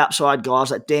these high upside guys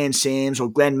like Dan Sams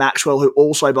or Glenn Maxwell, who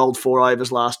also bowled 4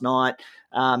 overs last night,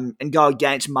 and go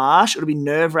against Marsh. It'll be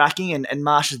nerve-wracking, and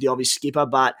Marsh is the obvious skipper,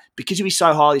 but because he'll be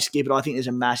so highly skippered, I think there's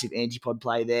a massive Antipod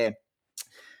play there.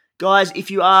 Guys, if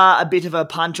you are a bit of a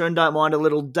punter and don't mind a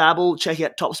little dabble, check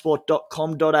out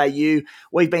topsport.com.au.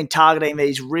 We've been targeting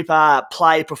these ripper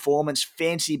play performance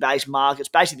fantasy-based markets,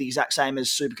 basically the exact same as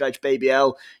Supercoach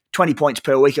BBL, 20 points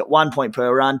per wicket, 1 point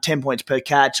per run, 10 points per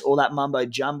catch, all that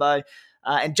mumbo-jumbo.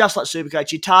 And just like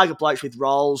Supercoach, you target blokes with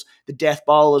roles, the death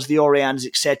bowlers, the all-rounders,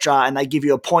 etc., and they give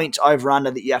you a points over-under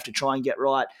that you have to try and get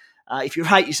right. If you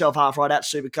rate yourself half right at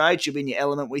Supercoach, you'll be in your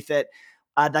element with it.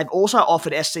 They've also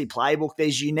offered SC Playbook,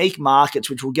 these unique markets,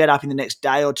 which we'll get up in the next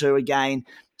day or two again.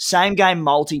 Same game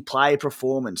multiplayer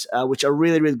performance, which are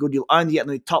really, really good. You'll only get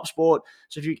them with TopSport.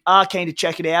 So if you are keen to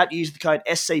check it out, use the code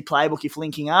SC Playbook if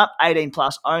linking up, 18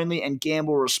 plus only, and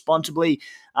gamble responsibly.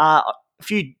 A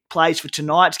few plays for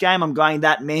tonight's game. I'm going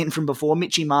that man from before,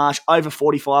 Mitchy Marsh, over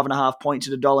 45.5 points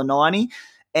at $1.90.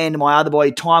 And my other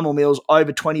boy, Tymor Mills,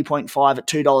 over 20.5 at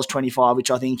 $2.25, which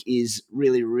I think is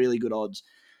really, really good odds.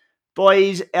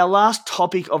 Boys, our last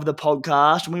topic of the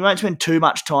podcast, and we won't spend too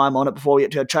much time on it before we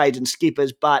get to our trades and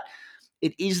skippers, but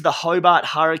it is the Hobart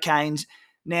Hurricanes.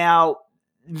 Now,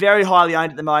 very highly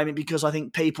owned at the moment because I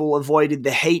think people avoided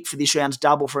the heat for this round's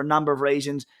double for a number of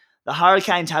reasons. The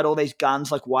Hurricanes had all these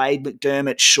guns like Wade,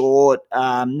 McDermott, Short,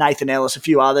 Nathan Ellis, a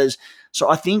few others. So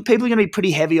I think people are going to be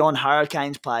pretty heavy on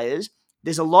Hurricanes players.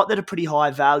 There's a lot that are pretty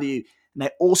high value, and they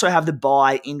also have the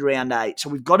bye in round 8. So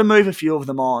we've got to move a few of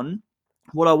them on.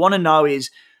 What I want to know is,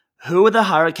 who are the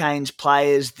Hurricanes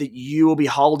players that you will be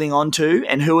holding on to,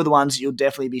 and who are the ones that you'll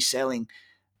definitely be selling?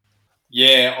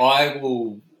 Yeah, I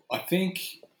will. I think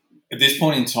at this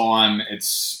point in time,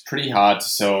 it's pretty hard to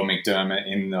sell McDermott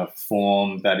in the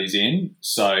form that he's in.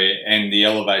 So, and the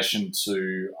elevation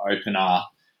to opener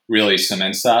really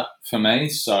cements that for me.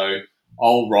 So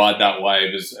I'll ride that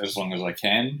wave as long as I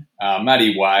can.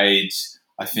 Matty Wade,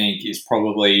 I think, is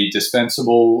probably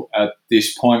dispensable at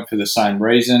this point for the same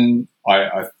reason.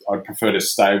 I prefer to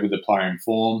stay with the player in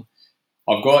form.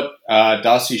 I've got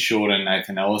Darcy Short and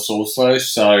Nathan Ellis also,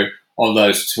 so of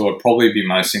those two, I'd probably be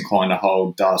most inclined to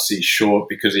hold Darcy Short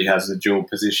because he has the dual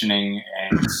positioning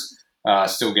and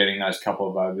still getting those couple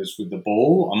of overs with the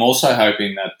ball. I'm also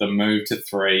hoping that the move to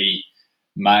 3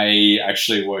 may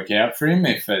actually work out for him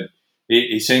if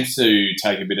he seems to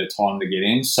take a bit of time to get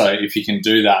in. So if he can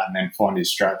do that and then find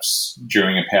his straps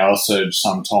during a power surge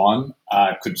sometime,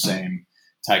 could see him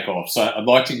take off. So I'd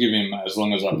like to give him as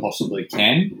long as I possibly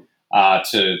can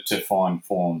to find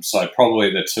form. So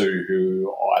probably the two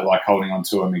who I like holding on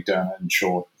to are McDermott and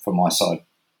Short for my side.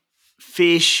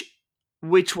 Fish,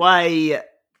 which way...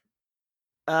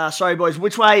 sorry, boys.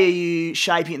 Which way are you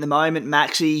shaping at the moment,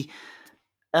 Maxi?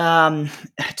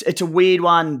 It's a weird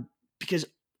one because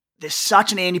there's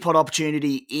such an antipod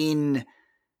opportunity in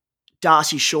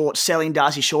Darcy Short, selling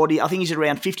Darcy Short. I think he's at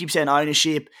around 50%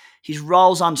 ownership. His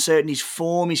role's uncertain. His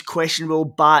form is questionable.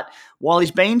 But while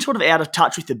he's been sort of out of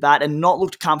touch with the bat and not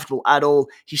looked comfortable at all,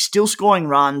 he's still scoring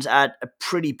runs at a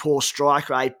pretty poor strike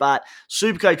rate. But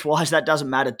Supercoach-wise, that doesn't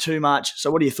matter too much.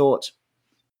 So what are your thoughts?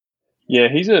 Yeah,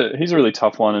 he's a really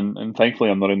tough one, and thankfully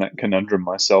I'm not in that conundrum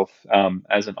myself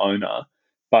as an owner.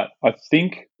 But I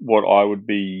think what I would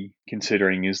be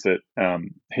considering is that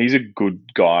he's a good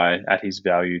guy at his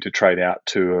value to trade out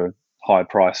to a high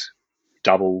price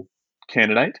double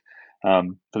candidate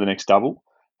for the next double.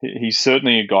 He's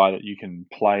certainly a guy that you can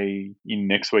play in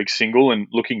next week's single, and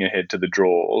looking ahead to the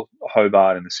draw,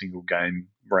 Hobart in the single game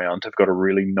round have got a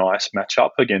really nice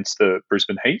matchup against the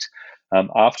Brisbane Heat.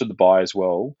 After the bye as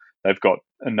well, they've got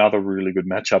another really good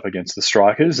matchup against the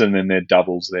Strikers, and then their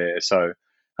doubles there. So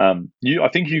I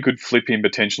think you could flip him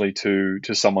potentially to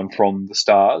someone from the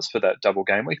Stars for that double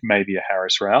game week, maybe a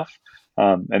Harris Ralph,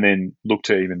 and then look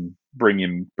to even bring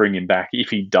him back if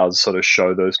he does sort of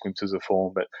show those glimpses of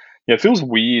form. But yeah, it feels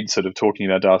weird sort of talking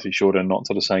about Darcy Short and not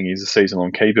sort of saying he's a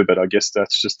season-long keeper, but I guess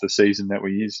that's just the season that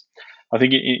we is. I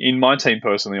think in my team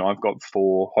personally, I've got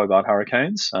 4 Hobart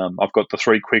Hurricanes. I've got the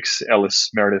 3 quicks,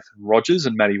 Ellis, Meredith, Rogers,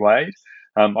 and Matty Wade.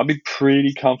 I'd be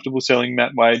pretty comfortable selling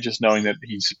Matt Wade, just knowing that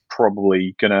he's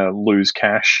probably going to lose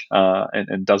cash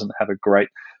and doesn't have a great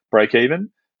break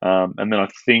even. And then I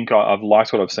think I've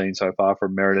liked what I've seen so far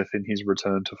from Meredith in his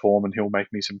return to form, and he'll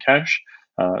make me some cash.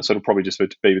 So it'll probably just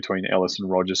be between Ellis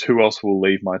and Rogers. Who else will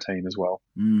leave my team as well?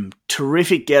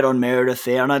 Terrific get on Meredith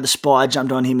there. I know the Spy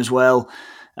jumped on him as well,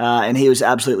 and he was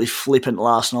absolutely flippant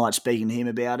last night speaking to him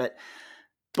about it.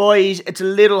 Boys, it's a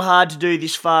little hard to do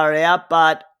this far out,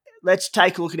 but let's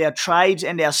take a look at our trades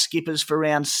and our skippers for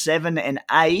round 7 and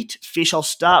 8. Fish, I'll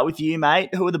start with you,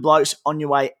 mate. Who are the blokes on your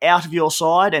way out of your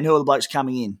side, and who are the blokes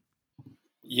coming in?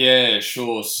 Yeah,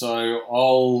 sure. So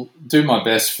I'll do my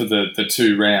best for the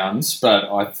 2 rounds,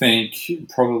 but I think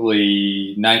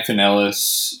probably Nathan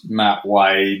Ellis, Matt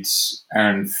Wade,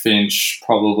 Aaron Finch,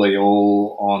 probably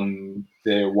all on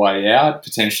their way out,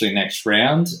 potentially next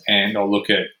round. And I'll look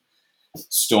at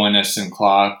Stoinis and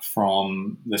Clark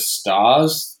from the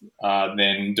Stars.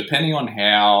 Then depending on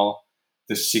how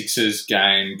the Sixers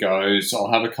game goes, I'll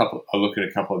look at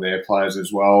a couple of their players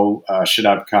as well.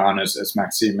 Shadab Khan, as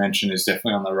Maxi mentioned, is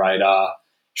definitely on the radar.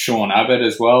 Sean Abbott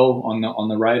as well on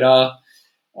the radar.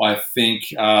 I think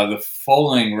the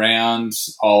following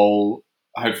rounds, I'll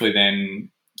hopefully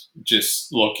then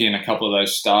just lock in a couple of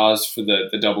those stars for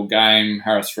the double game.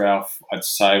 Harris Ralph, I'd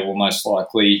say, will most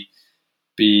likely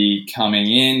be coming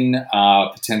in,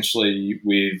 potentially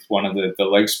with one of the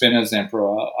leg spinners, Emperor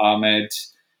Ahmed.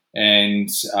 And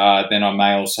then I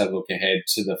may also look ahead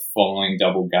to the following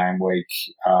double game week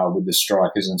with the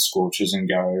Strikers and Scorchers and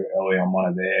go early on one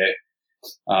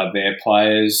of their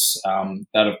players.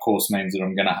 That, of course, means that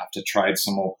I'm going to have to trade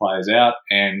some more players out,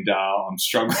 and I'm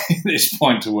struggling at this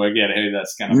point to work out who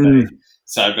that's going to be.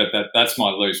 So, but that's my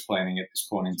loose planning at this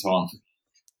point in time.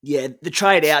 Yeah, the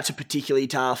trade outs are particularly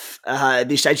tough at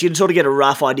this stage. You can sort of get a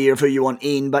rough idea of who you want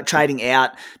in, but trading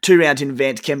out 2 rounds in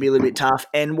advance can be a little bit tough.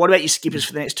 And what about your skippers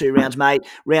for the next 2 rounds, mate?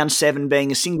 Round 7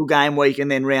 being a single game week, and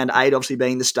then round 8 obviously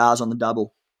being the Stars on the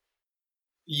double.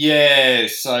 Yeah,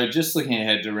 so just looking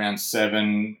ahead to round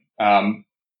 7,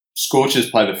 Scorchers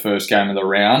play the first game of the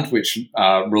round, which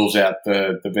rules out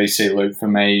the VC loop for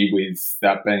me, with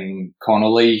that being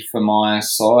Connolly for my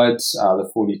sides,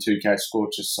 the 42k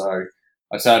Scorchers. So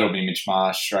I'd say it'll be Mitch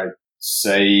Marsh, straight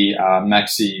C. Glenn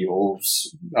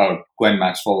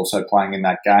Maxwell also playing in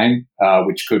that game,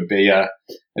 which could be a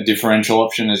differential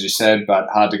option, as you said, but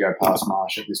hard to go past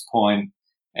Marsh at this point.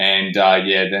 And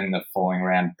then the following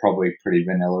round, probably pretty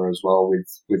vanilla as well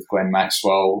with Glenn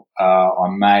Maxwell. I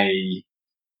may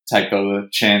take the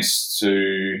chance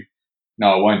to... No,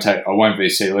 I won't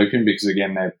VC loop him because,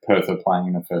 again, Perth are playing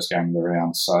in the first game of the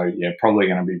round. So, yeah, probably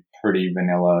going to be pretty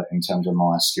vanilla in terms of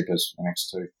my skippers for the next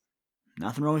 2.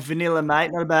 Nothing wrong with vanilla, mate.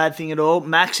 Not a bad thing at all.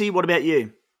 Maxi, what about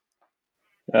you?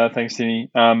 Thanks, Timmy.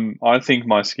 I think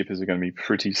my skippers are going to be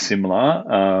pretty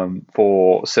similar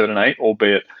for 7 and 8,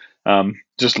 albeit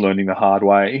just learning the hard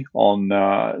way on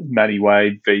Matty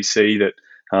Wade VC that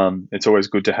it's always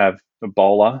good to have a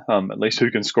bowler, at least who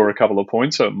can score a couple of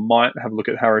points. So it might have a look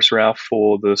at Harris Ralph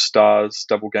for the Stars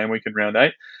double game week in round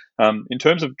 8. In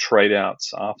terms of trade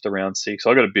outs after round 6,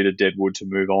 I got a bit of dead wood to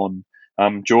move on.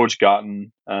 George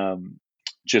Garton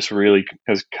just really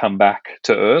has come back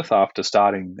to earth after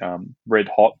starting red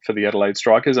hot for the Adelaide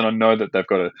Strikers, and I know that they've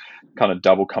got a kind of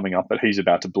double coming up, but he's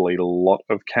about to bleed a lot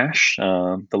of cash,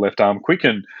 the left arm quick,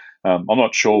 and I'm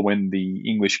not sure when the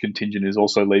English contingent is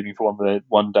also leaving for the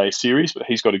one-day series, but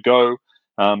he's got to go.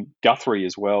 Guthrie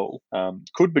as well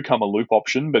could become a loop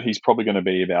option, but he's probably going to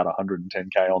be about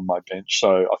 110k on my bench,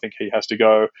 so I think he has to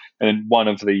go. And then one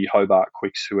of the Hobart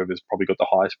quicks, whoever's probably got the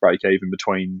highest break even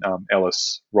between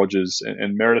Ellis, Rogers,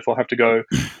 and Meredith, will have to go.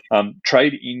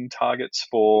 Trade in targets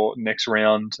for next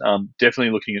round,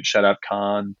 definitely looking at Shadab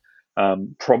Khan,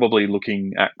 probably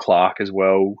looking at Clark as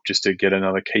well, just to get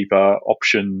another keeper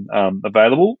option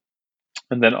available.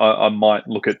 And then I might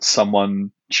look at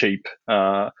someone cheap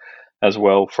as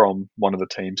well from one of the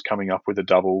teams coming up with a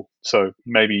double. So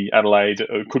maybe Adelaide,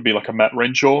 it could be like a Matt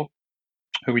Renshaw,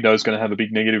 who we know is going to have a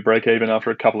big negative break even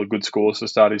after a couple of good scores to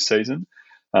start his season,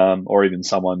 or even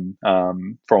someone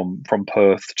from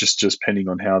Perth, just depending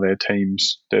on how their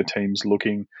team's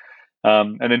looking.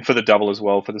 And then for the double as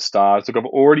well, for the Stars, look, I've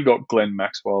already got Glenn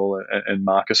Maxwell and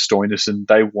Marcus Stoinis, and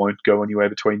they won't go anywhere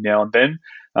between now and then.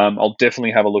 I'll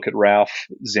definitely have a look at Ralph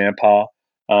Zampa,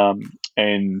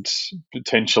 and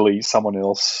potentially someone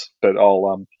else, but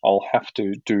I'll have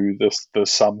to do the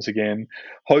sums again.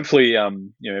 Hopefully,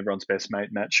 everyone's best mate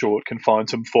Matt Short can find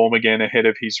some form again ahead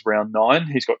of his round 9.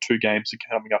 He's got 2 games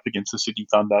coming up against the Sydney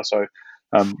Thunder, so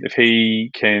if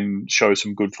he can show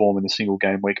some good form in the single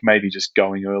game week, maybe just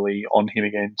going early on him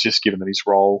again, just given that his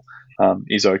role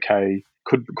is okay,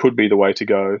 could be the way to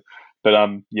go. But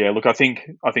look, I think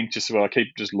just I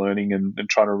keep just learning and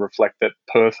trying to reflect that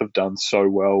Perth have done so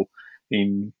well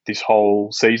in this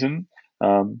whole season.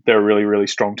 They're a really, really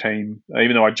strong team.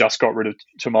 Even though I just got rid of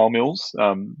Jamal Mills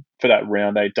for that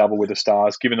round 8 double with the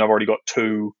Stars, given I've already got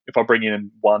 2, if I bring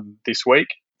in 1 this week,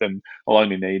 then I'll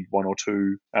only need 1 or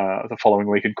 2 the following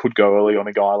week, and could go early on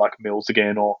a guy like Mills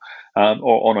again, or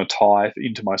on a tie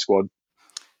into my squad.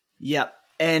 Yep.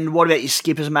 And what about your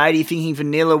skippers, mate? Are you thinking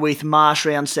vanilla with Marsh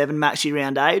round 7, Maxi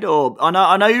round 8? Or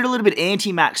I know you're a little bit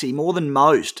anti-Maxi, more than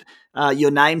most,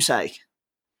 your namesake.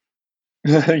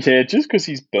 Yeah, just because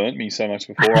he's burnt me so much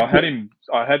before.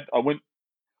 I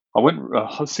went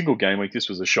a single game week. This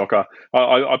was a shocker.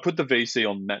 I put the VC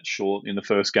on Matt Short in the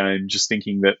first game, just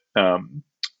thinking that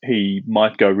he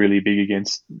might go really big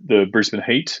against the Brisbane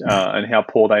Heat and how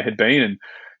poor they had been. And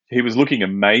he was looking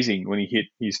amazing when he hit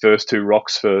his first 2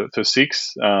 rocks for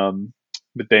 6,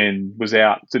 but then was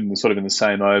out in the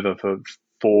same over for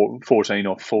 14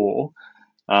 off 4.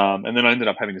 And then I ended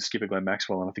up having to skip a Glenn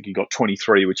Maxwell, and I think he got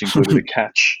 23, which included a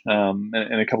catch and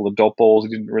a couple of dot balls.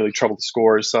 He didn't really trouble the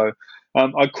scorers. So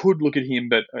I could look at him,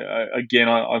 but again,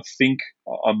 I think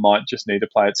I might just need to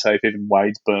play it safe. Even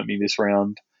Wade's burnt me this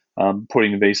round,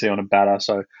 putting the VC on a batter.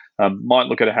 So might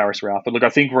look at a Harris Ralph. But look, I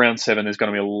think round 7 there's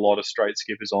going to be a lot of straight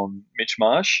skippers on Mitch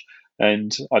Marsh,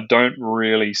 and I don't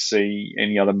really see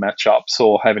any other matchups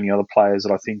or have any other players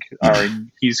that I think are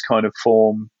in his kind of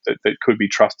form that could be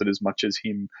trusted as much as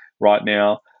him right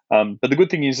now. But the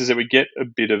good thing is that we get a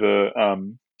bit of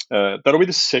that'll be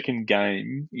the second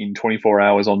game in 24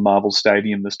 hours on Marvel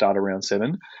Stadium, the start of round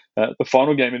 7. The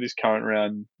final game of this current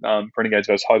round, Renegades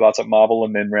versus Hobart's at Marvel,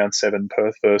 and then round 7,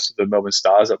 Perth versus the Melbourne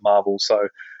Stars at Marvel. So,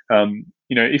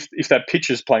 if that pitch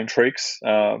is playing tricks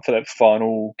for that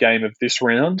final game of this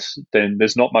round, then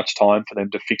there's not much time for them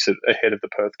to fix it ahead of the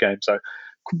Perth game. So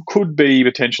could be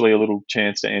potentially a little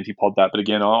chance to anti-pod that. But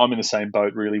again, I'm in the same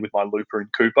boat really with my Looper and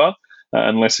Cooper.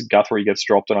 Unless Guthrie gets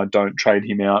dropped and I don't trade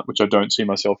him out, which I don't see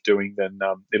myself doing, then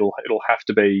it'll have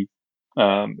to be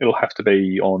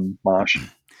on Marsh.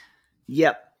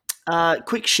 Yep.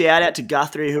 Quick shout out to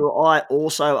Guthrie, who I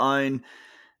also own.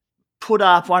 Put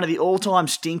up one of the all-time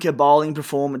stinker bowling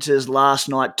performances last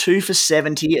night, 2 for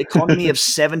 70, economy of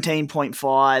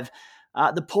 17.5.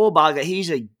 The poor bugger,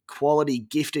 he's a quality,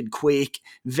 gifted, quick,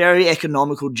 very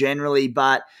economical generally,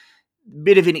 but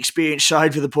bit of inexperience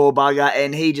showed for the poor bugger,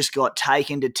 and he just got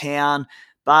taken to town.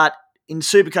 But in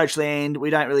Supercoach land, we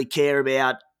don't really care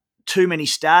about too many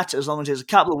stats as long as there's a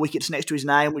couple of wickets next to his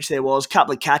name, which there was, a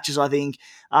couple of catches, I think.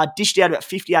 Dished out about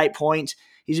 58 points.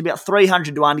 He's about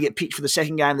 300 to 1 to get picked for the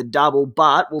second game, the double,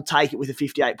 but we'll take it with a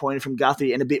 58-pointer from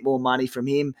Guthrie and a bit more money from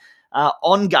him.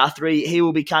 On Guthrie, he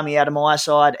will be coming out of my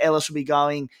side. Ellis will be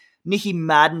going. Nicky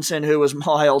Maddinson, who was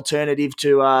my alternative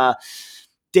to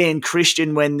Dan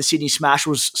Christian when the Sydney Smash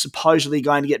was supposedly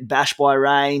going to get bashed by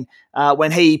rain.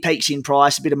 When he peaks in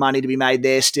price, a bit of money to be made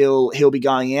there still. He'll be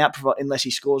going out unless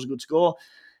he scores a good score.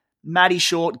 Matty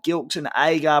Short, Gilks and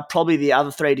Agar, probably the other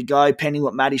three to go, pending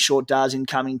what Matty Short does in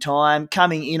coming time.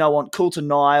 Coming in, I want Coulter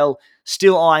Nile,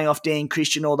 still eyeing off Dan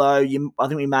Christian, although I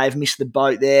think we may have missed the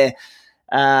boat there.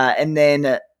 And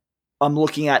then I'm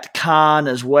looking at Khan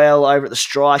as well over at the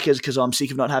strikers because I'm sick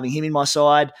of not having him in my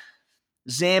side.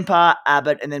 Zampa,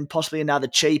 Abbott, and then possibly another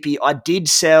cheapie. I did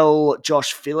sell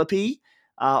Josh Philippi.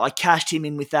 I cashed him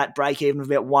in with that break-even of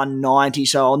about 190,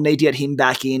 so I'll need to get him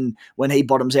back in when he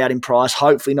bottoms out in price.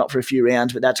 Hopefully not for a few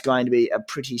rounds, but that's going to be a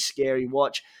pretty scary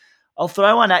watch. I'll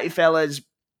throw one at you, fellas.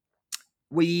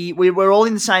 We're all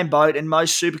in the same boat, and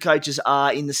most super coaches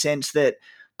are in the sense that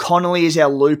Connolly is our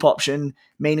loop option,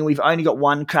 meaning we've only got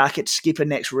one crack at skipper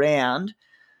next round.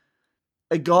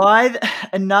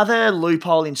 Another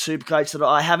loophole in Supercoach that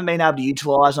I haven't been able to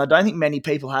utilise, and I don't think many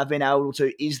people have been able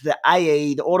to, is the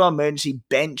AE, the auto emergency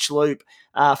bench loop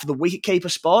for the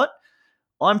wicketkeeper spot.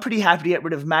 I'm pretty happy to get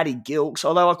rid of Matty Gilks,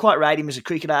 although I quite rate him as a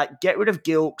cricketer. Get rid of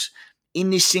Gilks in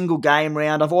this single game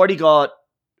round. I've already got,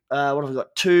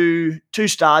 two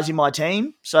stars in my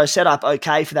team, so set up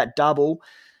okay for that double.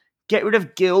 Get rid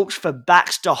of Gilks for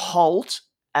Baxter Holt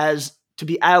as to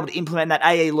be able to implement that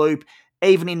AE loop.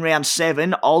 Even in round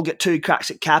 7, I'll get 2 cracks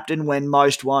at captain when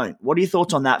most won't. What are your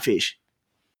thoughts on that, Fish?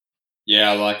 Yeah,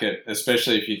 I like it,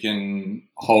 especially if you can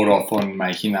hold off on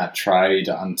making that trade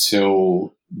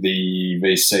until the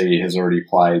VC has already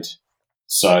played.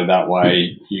 So that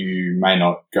way you may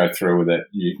not go through with it.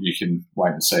 You can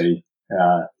wait and see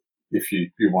if you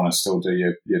want to still do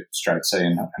your straight C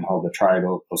and hold the trade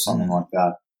or something like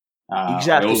that.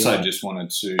 Exactly. I also just wanted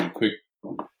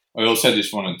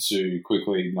to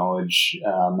quickly acknowledge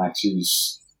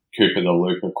Maxie's Cooper the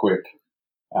Looper quip,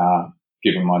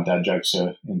 given my dad jokes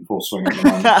are in full swing at the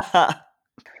moment.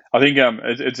 I think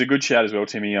it's a good shout as well,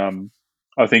 Timmy.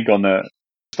 I think on the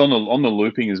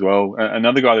looping as well,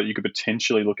 another guy that you could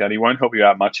potentially look at. He won't help you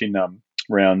out much in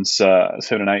rounds 7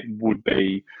 and 8. Would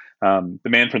be the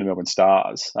man from the Melbourne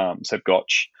Stars, Seb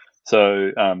Gotch.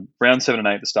 So round 7 and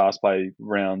 8, the Stars play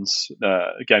rounds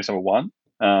games number 1.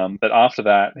 But after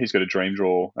that, he's got a dream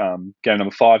draw. Game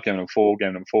number 5, game number 4,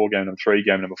 game number 4, game number 3,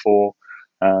 game number 4.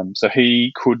 So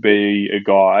he could be a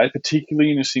guy,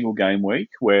 particularly in a single game week,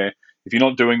 where if you're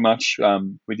not doing much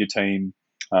with your team,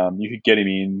 you could get him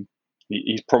in.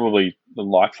 He's probably the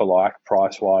like-for-like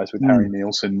price-wise with Harry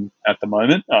Nielsen at the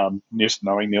moment. Just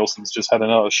knowing Nielsen's just had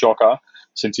another shocker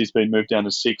since he's been moved down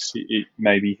to 6.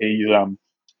 Maybe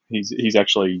he's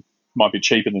actually might be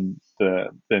cheaper than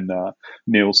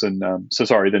Nielsen.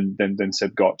 Than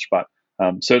Seb Gotch, but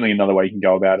certainly another way you can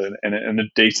go about it, and a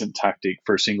decent tactic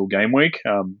for a single game week.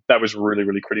 That was really,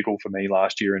 really critical for me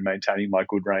last year in maintaining my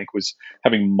good rank, was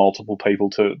having multiple people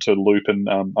to loop. And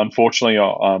unfortunately,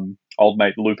 old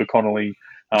mate Looper Connolly,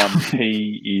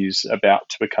 he is about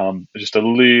to become just a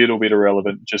little bit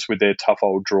irrelevant just with their tough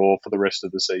old draw for the rest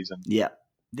of the season. Yeah.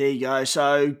 There you go.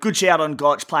 So good shout on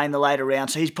Gotch playing the later round.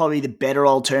 So he's probably the better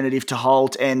alternative to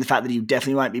Holt, and the fact that he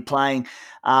definitely won't be playing.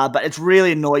 But it's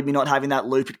really annoyed me not having that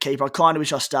loop at keeper. I kind of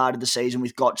wish I started the season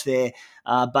with Gotch there.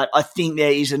 But I think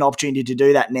there is an opportunity to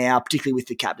do that now, particularly with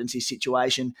the captaincy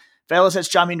situation. Fellas, let's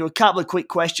jump into a couple of quick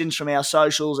questions from our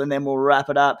socials and then we'll wrap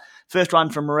it up. First one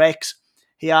from Rex.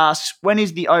 He asks, when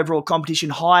is the overall competition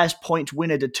highest point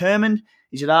winner determined?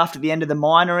 Is it after the end of the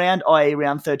minor round, i.e.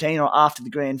 round 13, or after the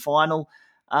grand final?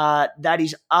 That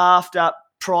is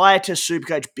prior to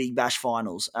Supercoach Big Bash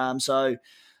finals.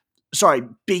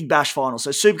 Big Bash finals. So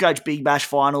Supercoach Big Bash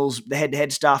finals, the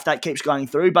head-to-head stuff, that keeps going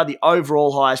through, but the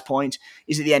overall highest point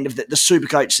is at the end of the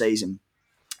Supercoach season,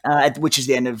 which is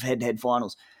the end of head-to-head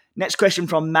finals. Next question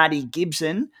from Maddie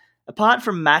Gibson. Apart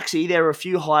from Maxi, there are a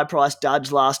few high-priced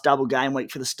duds last double game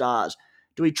week for the Stars.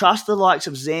 Do we trust the likes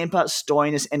of Zampa,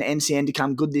 Stoinis, and NCN to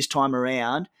come good this time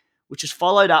around? Which is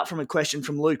followed up from a question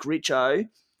from Luke Richo,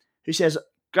 who says,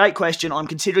 great question. I'm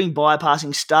considering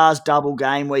bypassing Stars double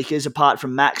game weekers apart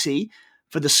from Maxi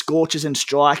for the Scorchers and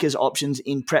Strikers options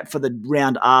in prep for the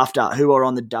round after, who are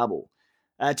on the double.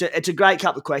 It's a great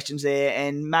couple of questions there.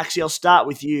 And Maxi, I'll start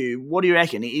with you. What do you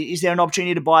reckon? Is there an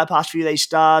opportunity to bypass a few of these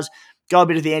Stars, go a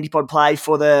bit of the antipod play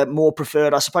for the more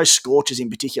preferred, I suppose, Scorchers in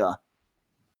particular?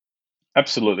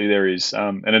 Absolutely, there is.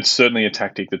 And it's certainly a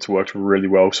tactic that's worked really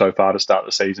well so far to start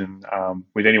the season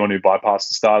with anyone who bypassed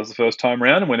the Stars the first time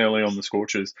round and went early on the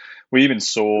Scorchers. We even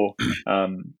saw,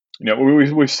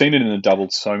 we've seen it in the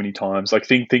doubles so many times. Like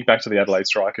think back to the Adelaide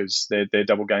Strikers, their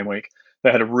double game week.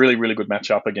 They had a really, really good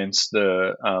matchup against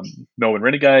the Melbourne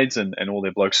Renegades and all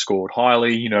their blokes scored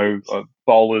highly.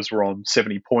 Bowlers were on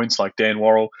 70 points like Dan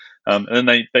Worrell. And then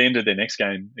they ended their next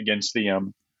game against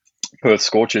the Perth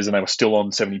Scorchers, and they were still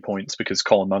on 70 points because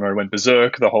Colin Munro went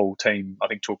berserk. The whole team, I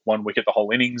think, took one wicket the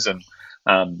whole innings, and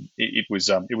it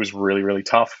was really, really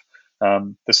tough.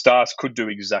 The Stars could do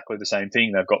exactly the same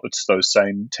thing. They've got those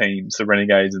same teams, the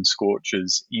Renegades and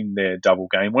Scorchers, in their double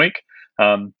game week.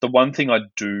 The one thing I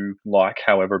do like,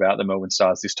 however, about the Melbourne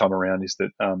Stars this time around is that,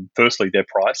 firstly, their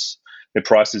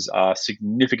prices are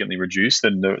significantly reduced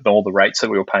than all the rates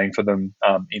that we were paying for them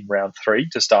in round 3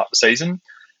 to start the season.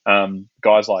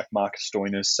 Guys like Marcus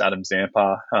Stoinis, Adam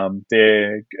Zampa,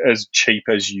 they're as cheap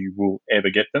as you will ever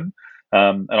get them.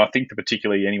 And I think that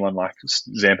particularly anyone like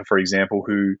Zampa, for example,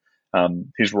 who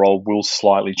his role will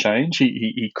slightly change,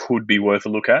 he could be worth a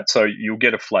look at. So you'll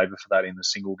get a flavour for that in the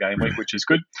single game week, which is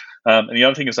good. And the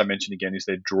other thing, as I mentioned again, is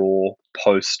their draw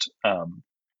post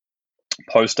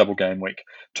double game week.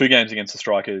 2 games against the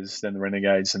Strikers, then the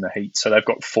Renegades and the Heat. So they've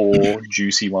got 4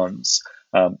 juicy ones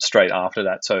straight after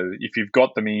that. So if you've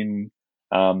got them in,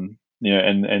 and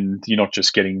you're not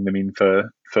just getting them in for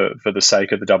the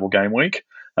sake of the double game week,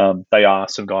 they are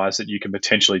some guys that you can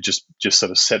potentially just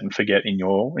sort of set and forget in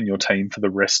your team for the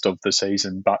rest of the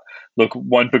season. But look,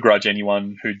 won't begrudge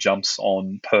anyone who jumps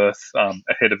on Perth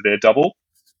ahead of their double.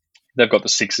 They've got the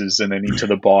Sixers and then into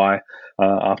the bye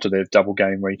after their double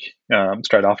game week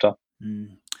straight after.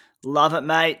 Love it,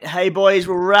 mate. Hey, boys,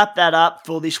 we'll wrap that up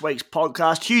for this week's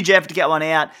podcast. Huge effort to get one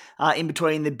out in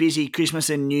between the busy Christmas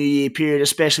and New Year period,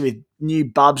 especially with new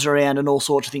bubs around and all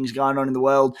sorts of things going on in the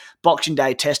world. Boxing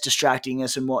Day test distracting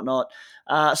us and whatnot.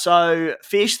 So,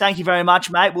 Fish, thank you very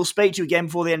much, mate. We'll speak to you again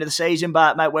before the end of the season,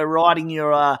 but, mate, we're riding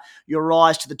your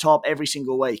rise to the top every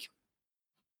single week.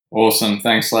 Awesome.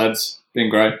 Thanks, lads.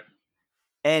 Been great.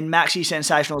 And Maxi,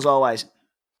 sensational as always.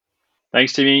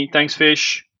 Thanks, Timmy. Thanks,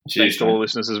 Fish. Cheers, thanks to all the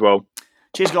listeners as well.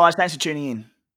 Cheers, guys. Thanks for tuning in.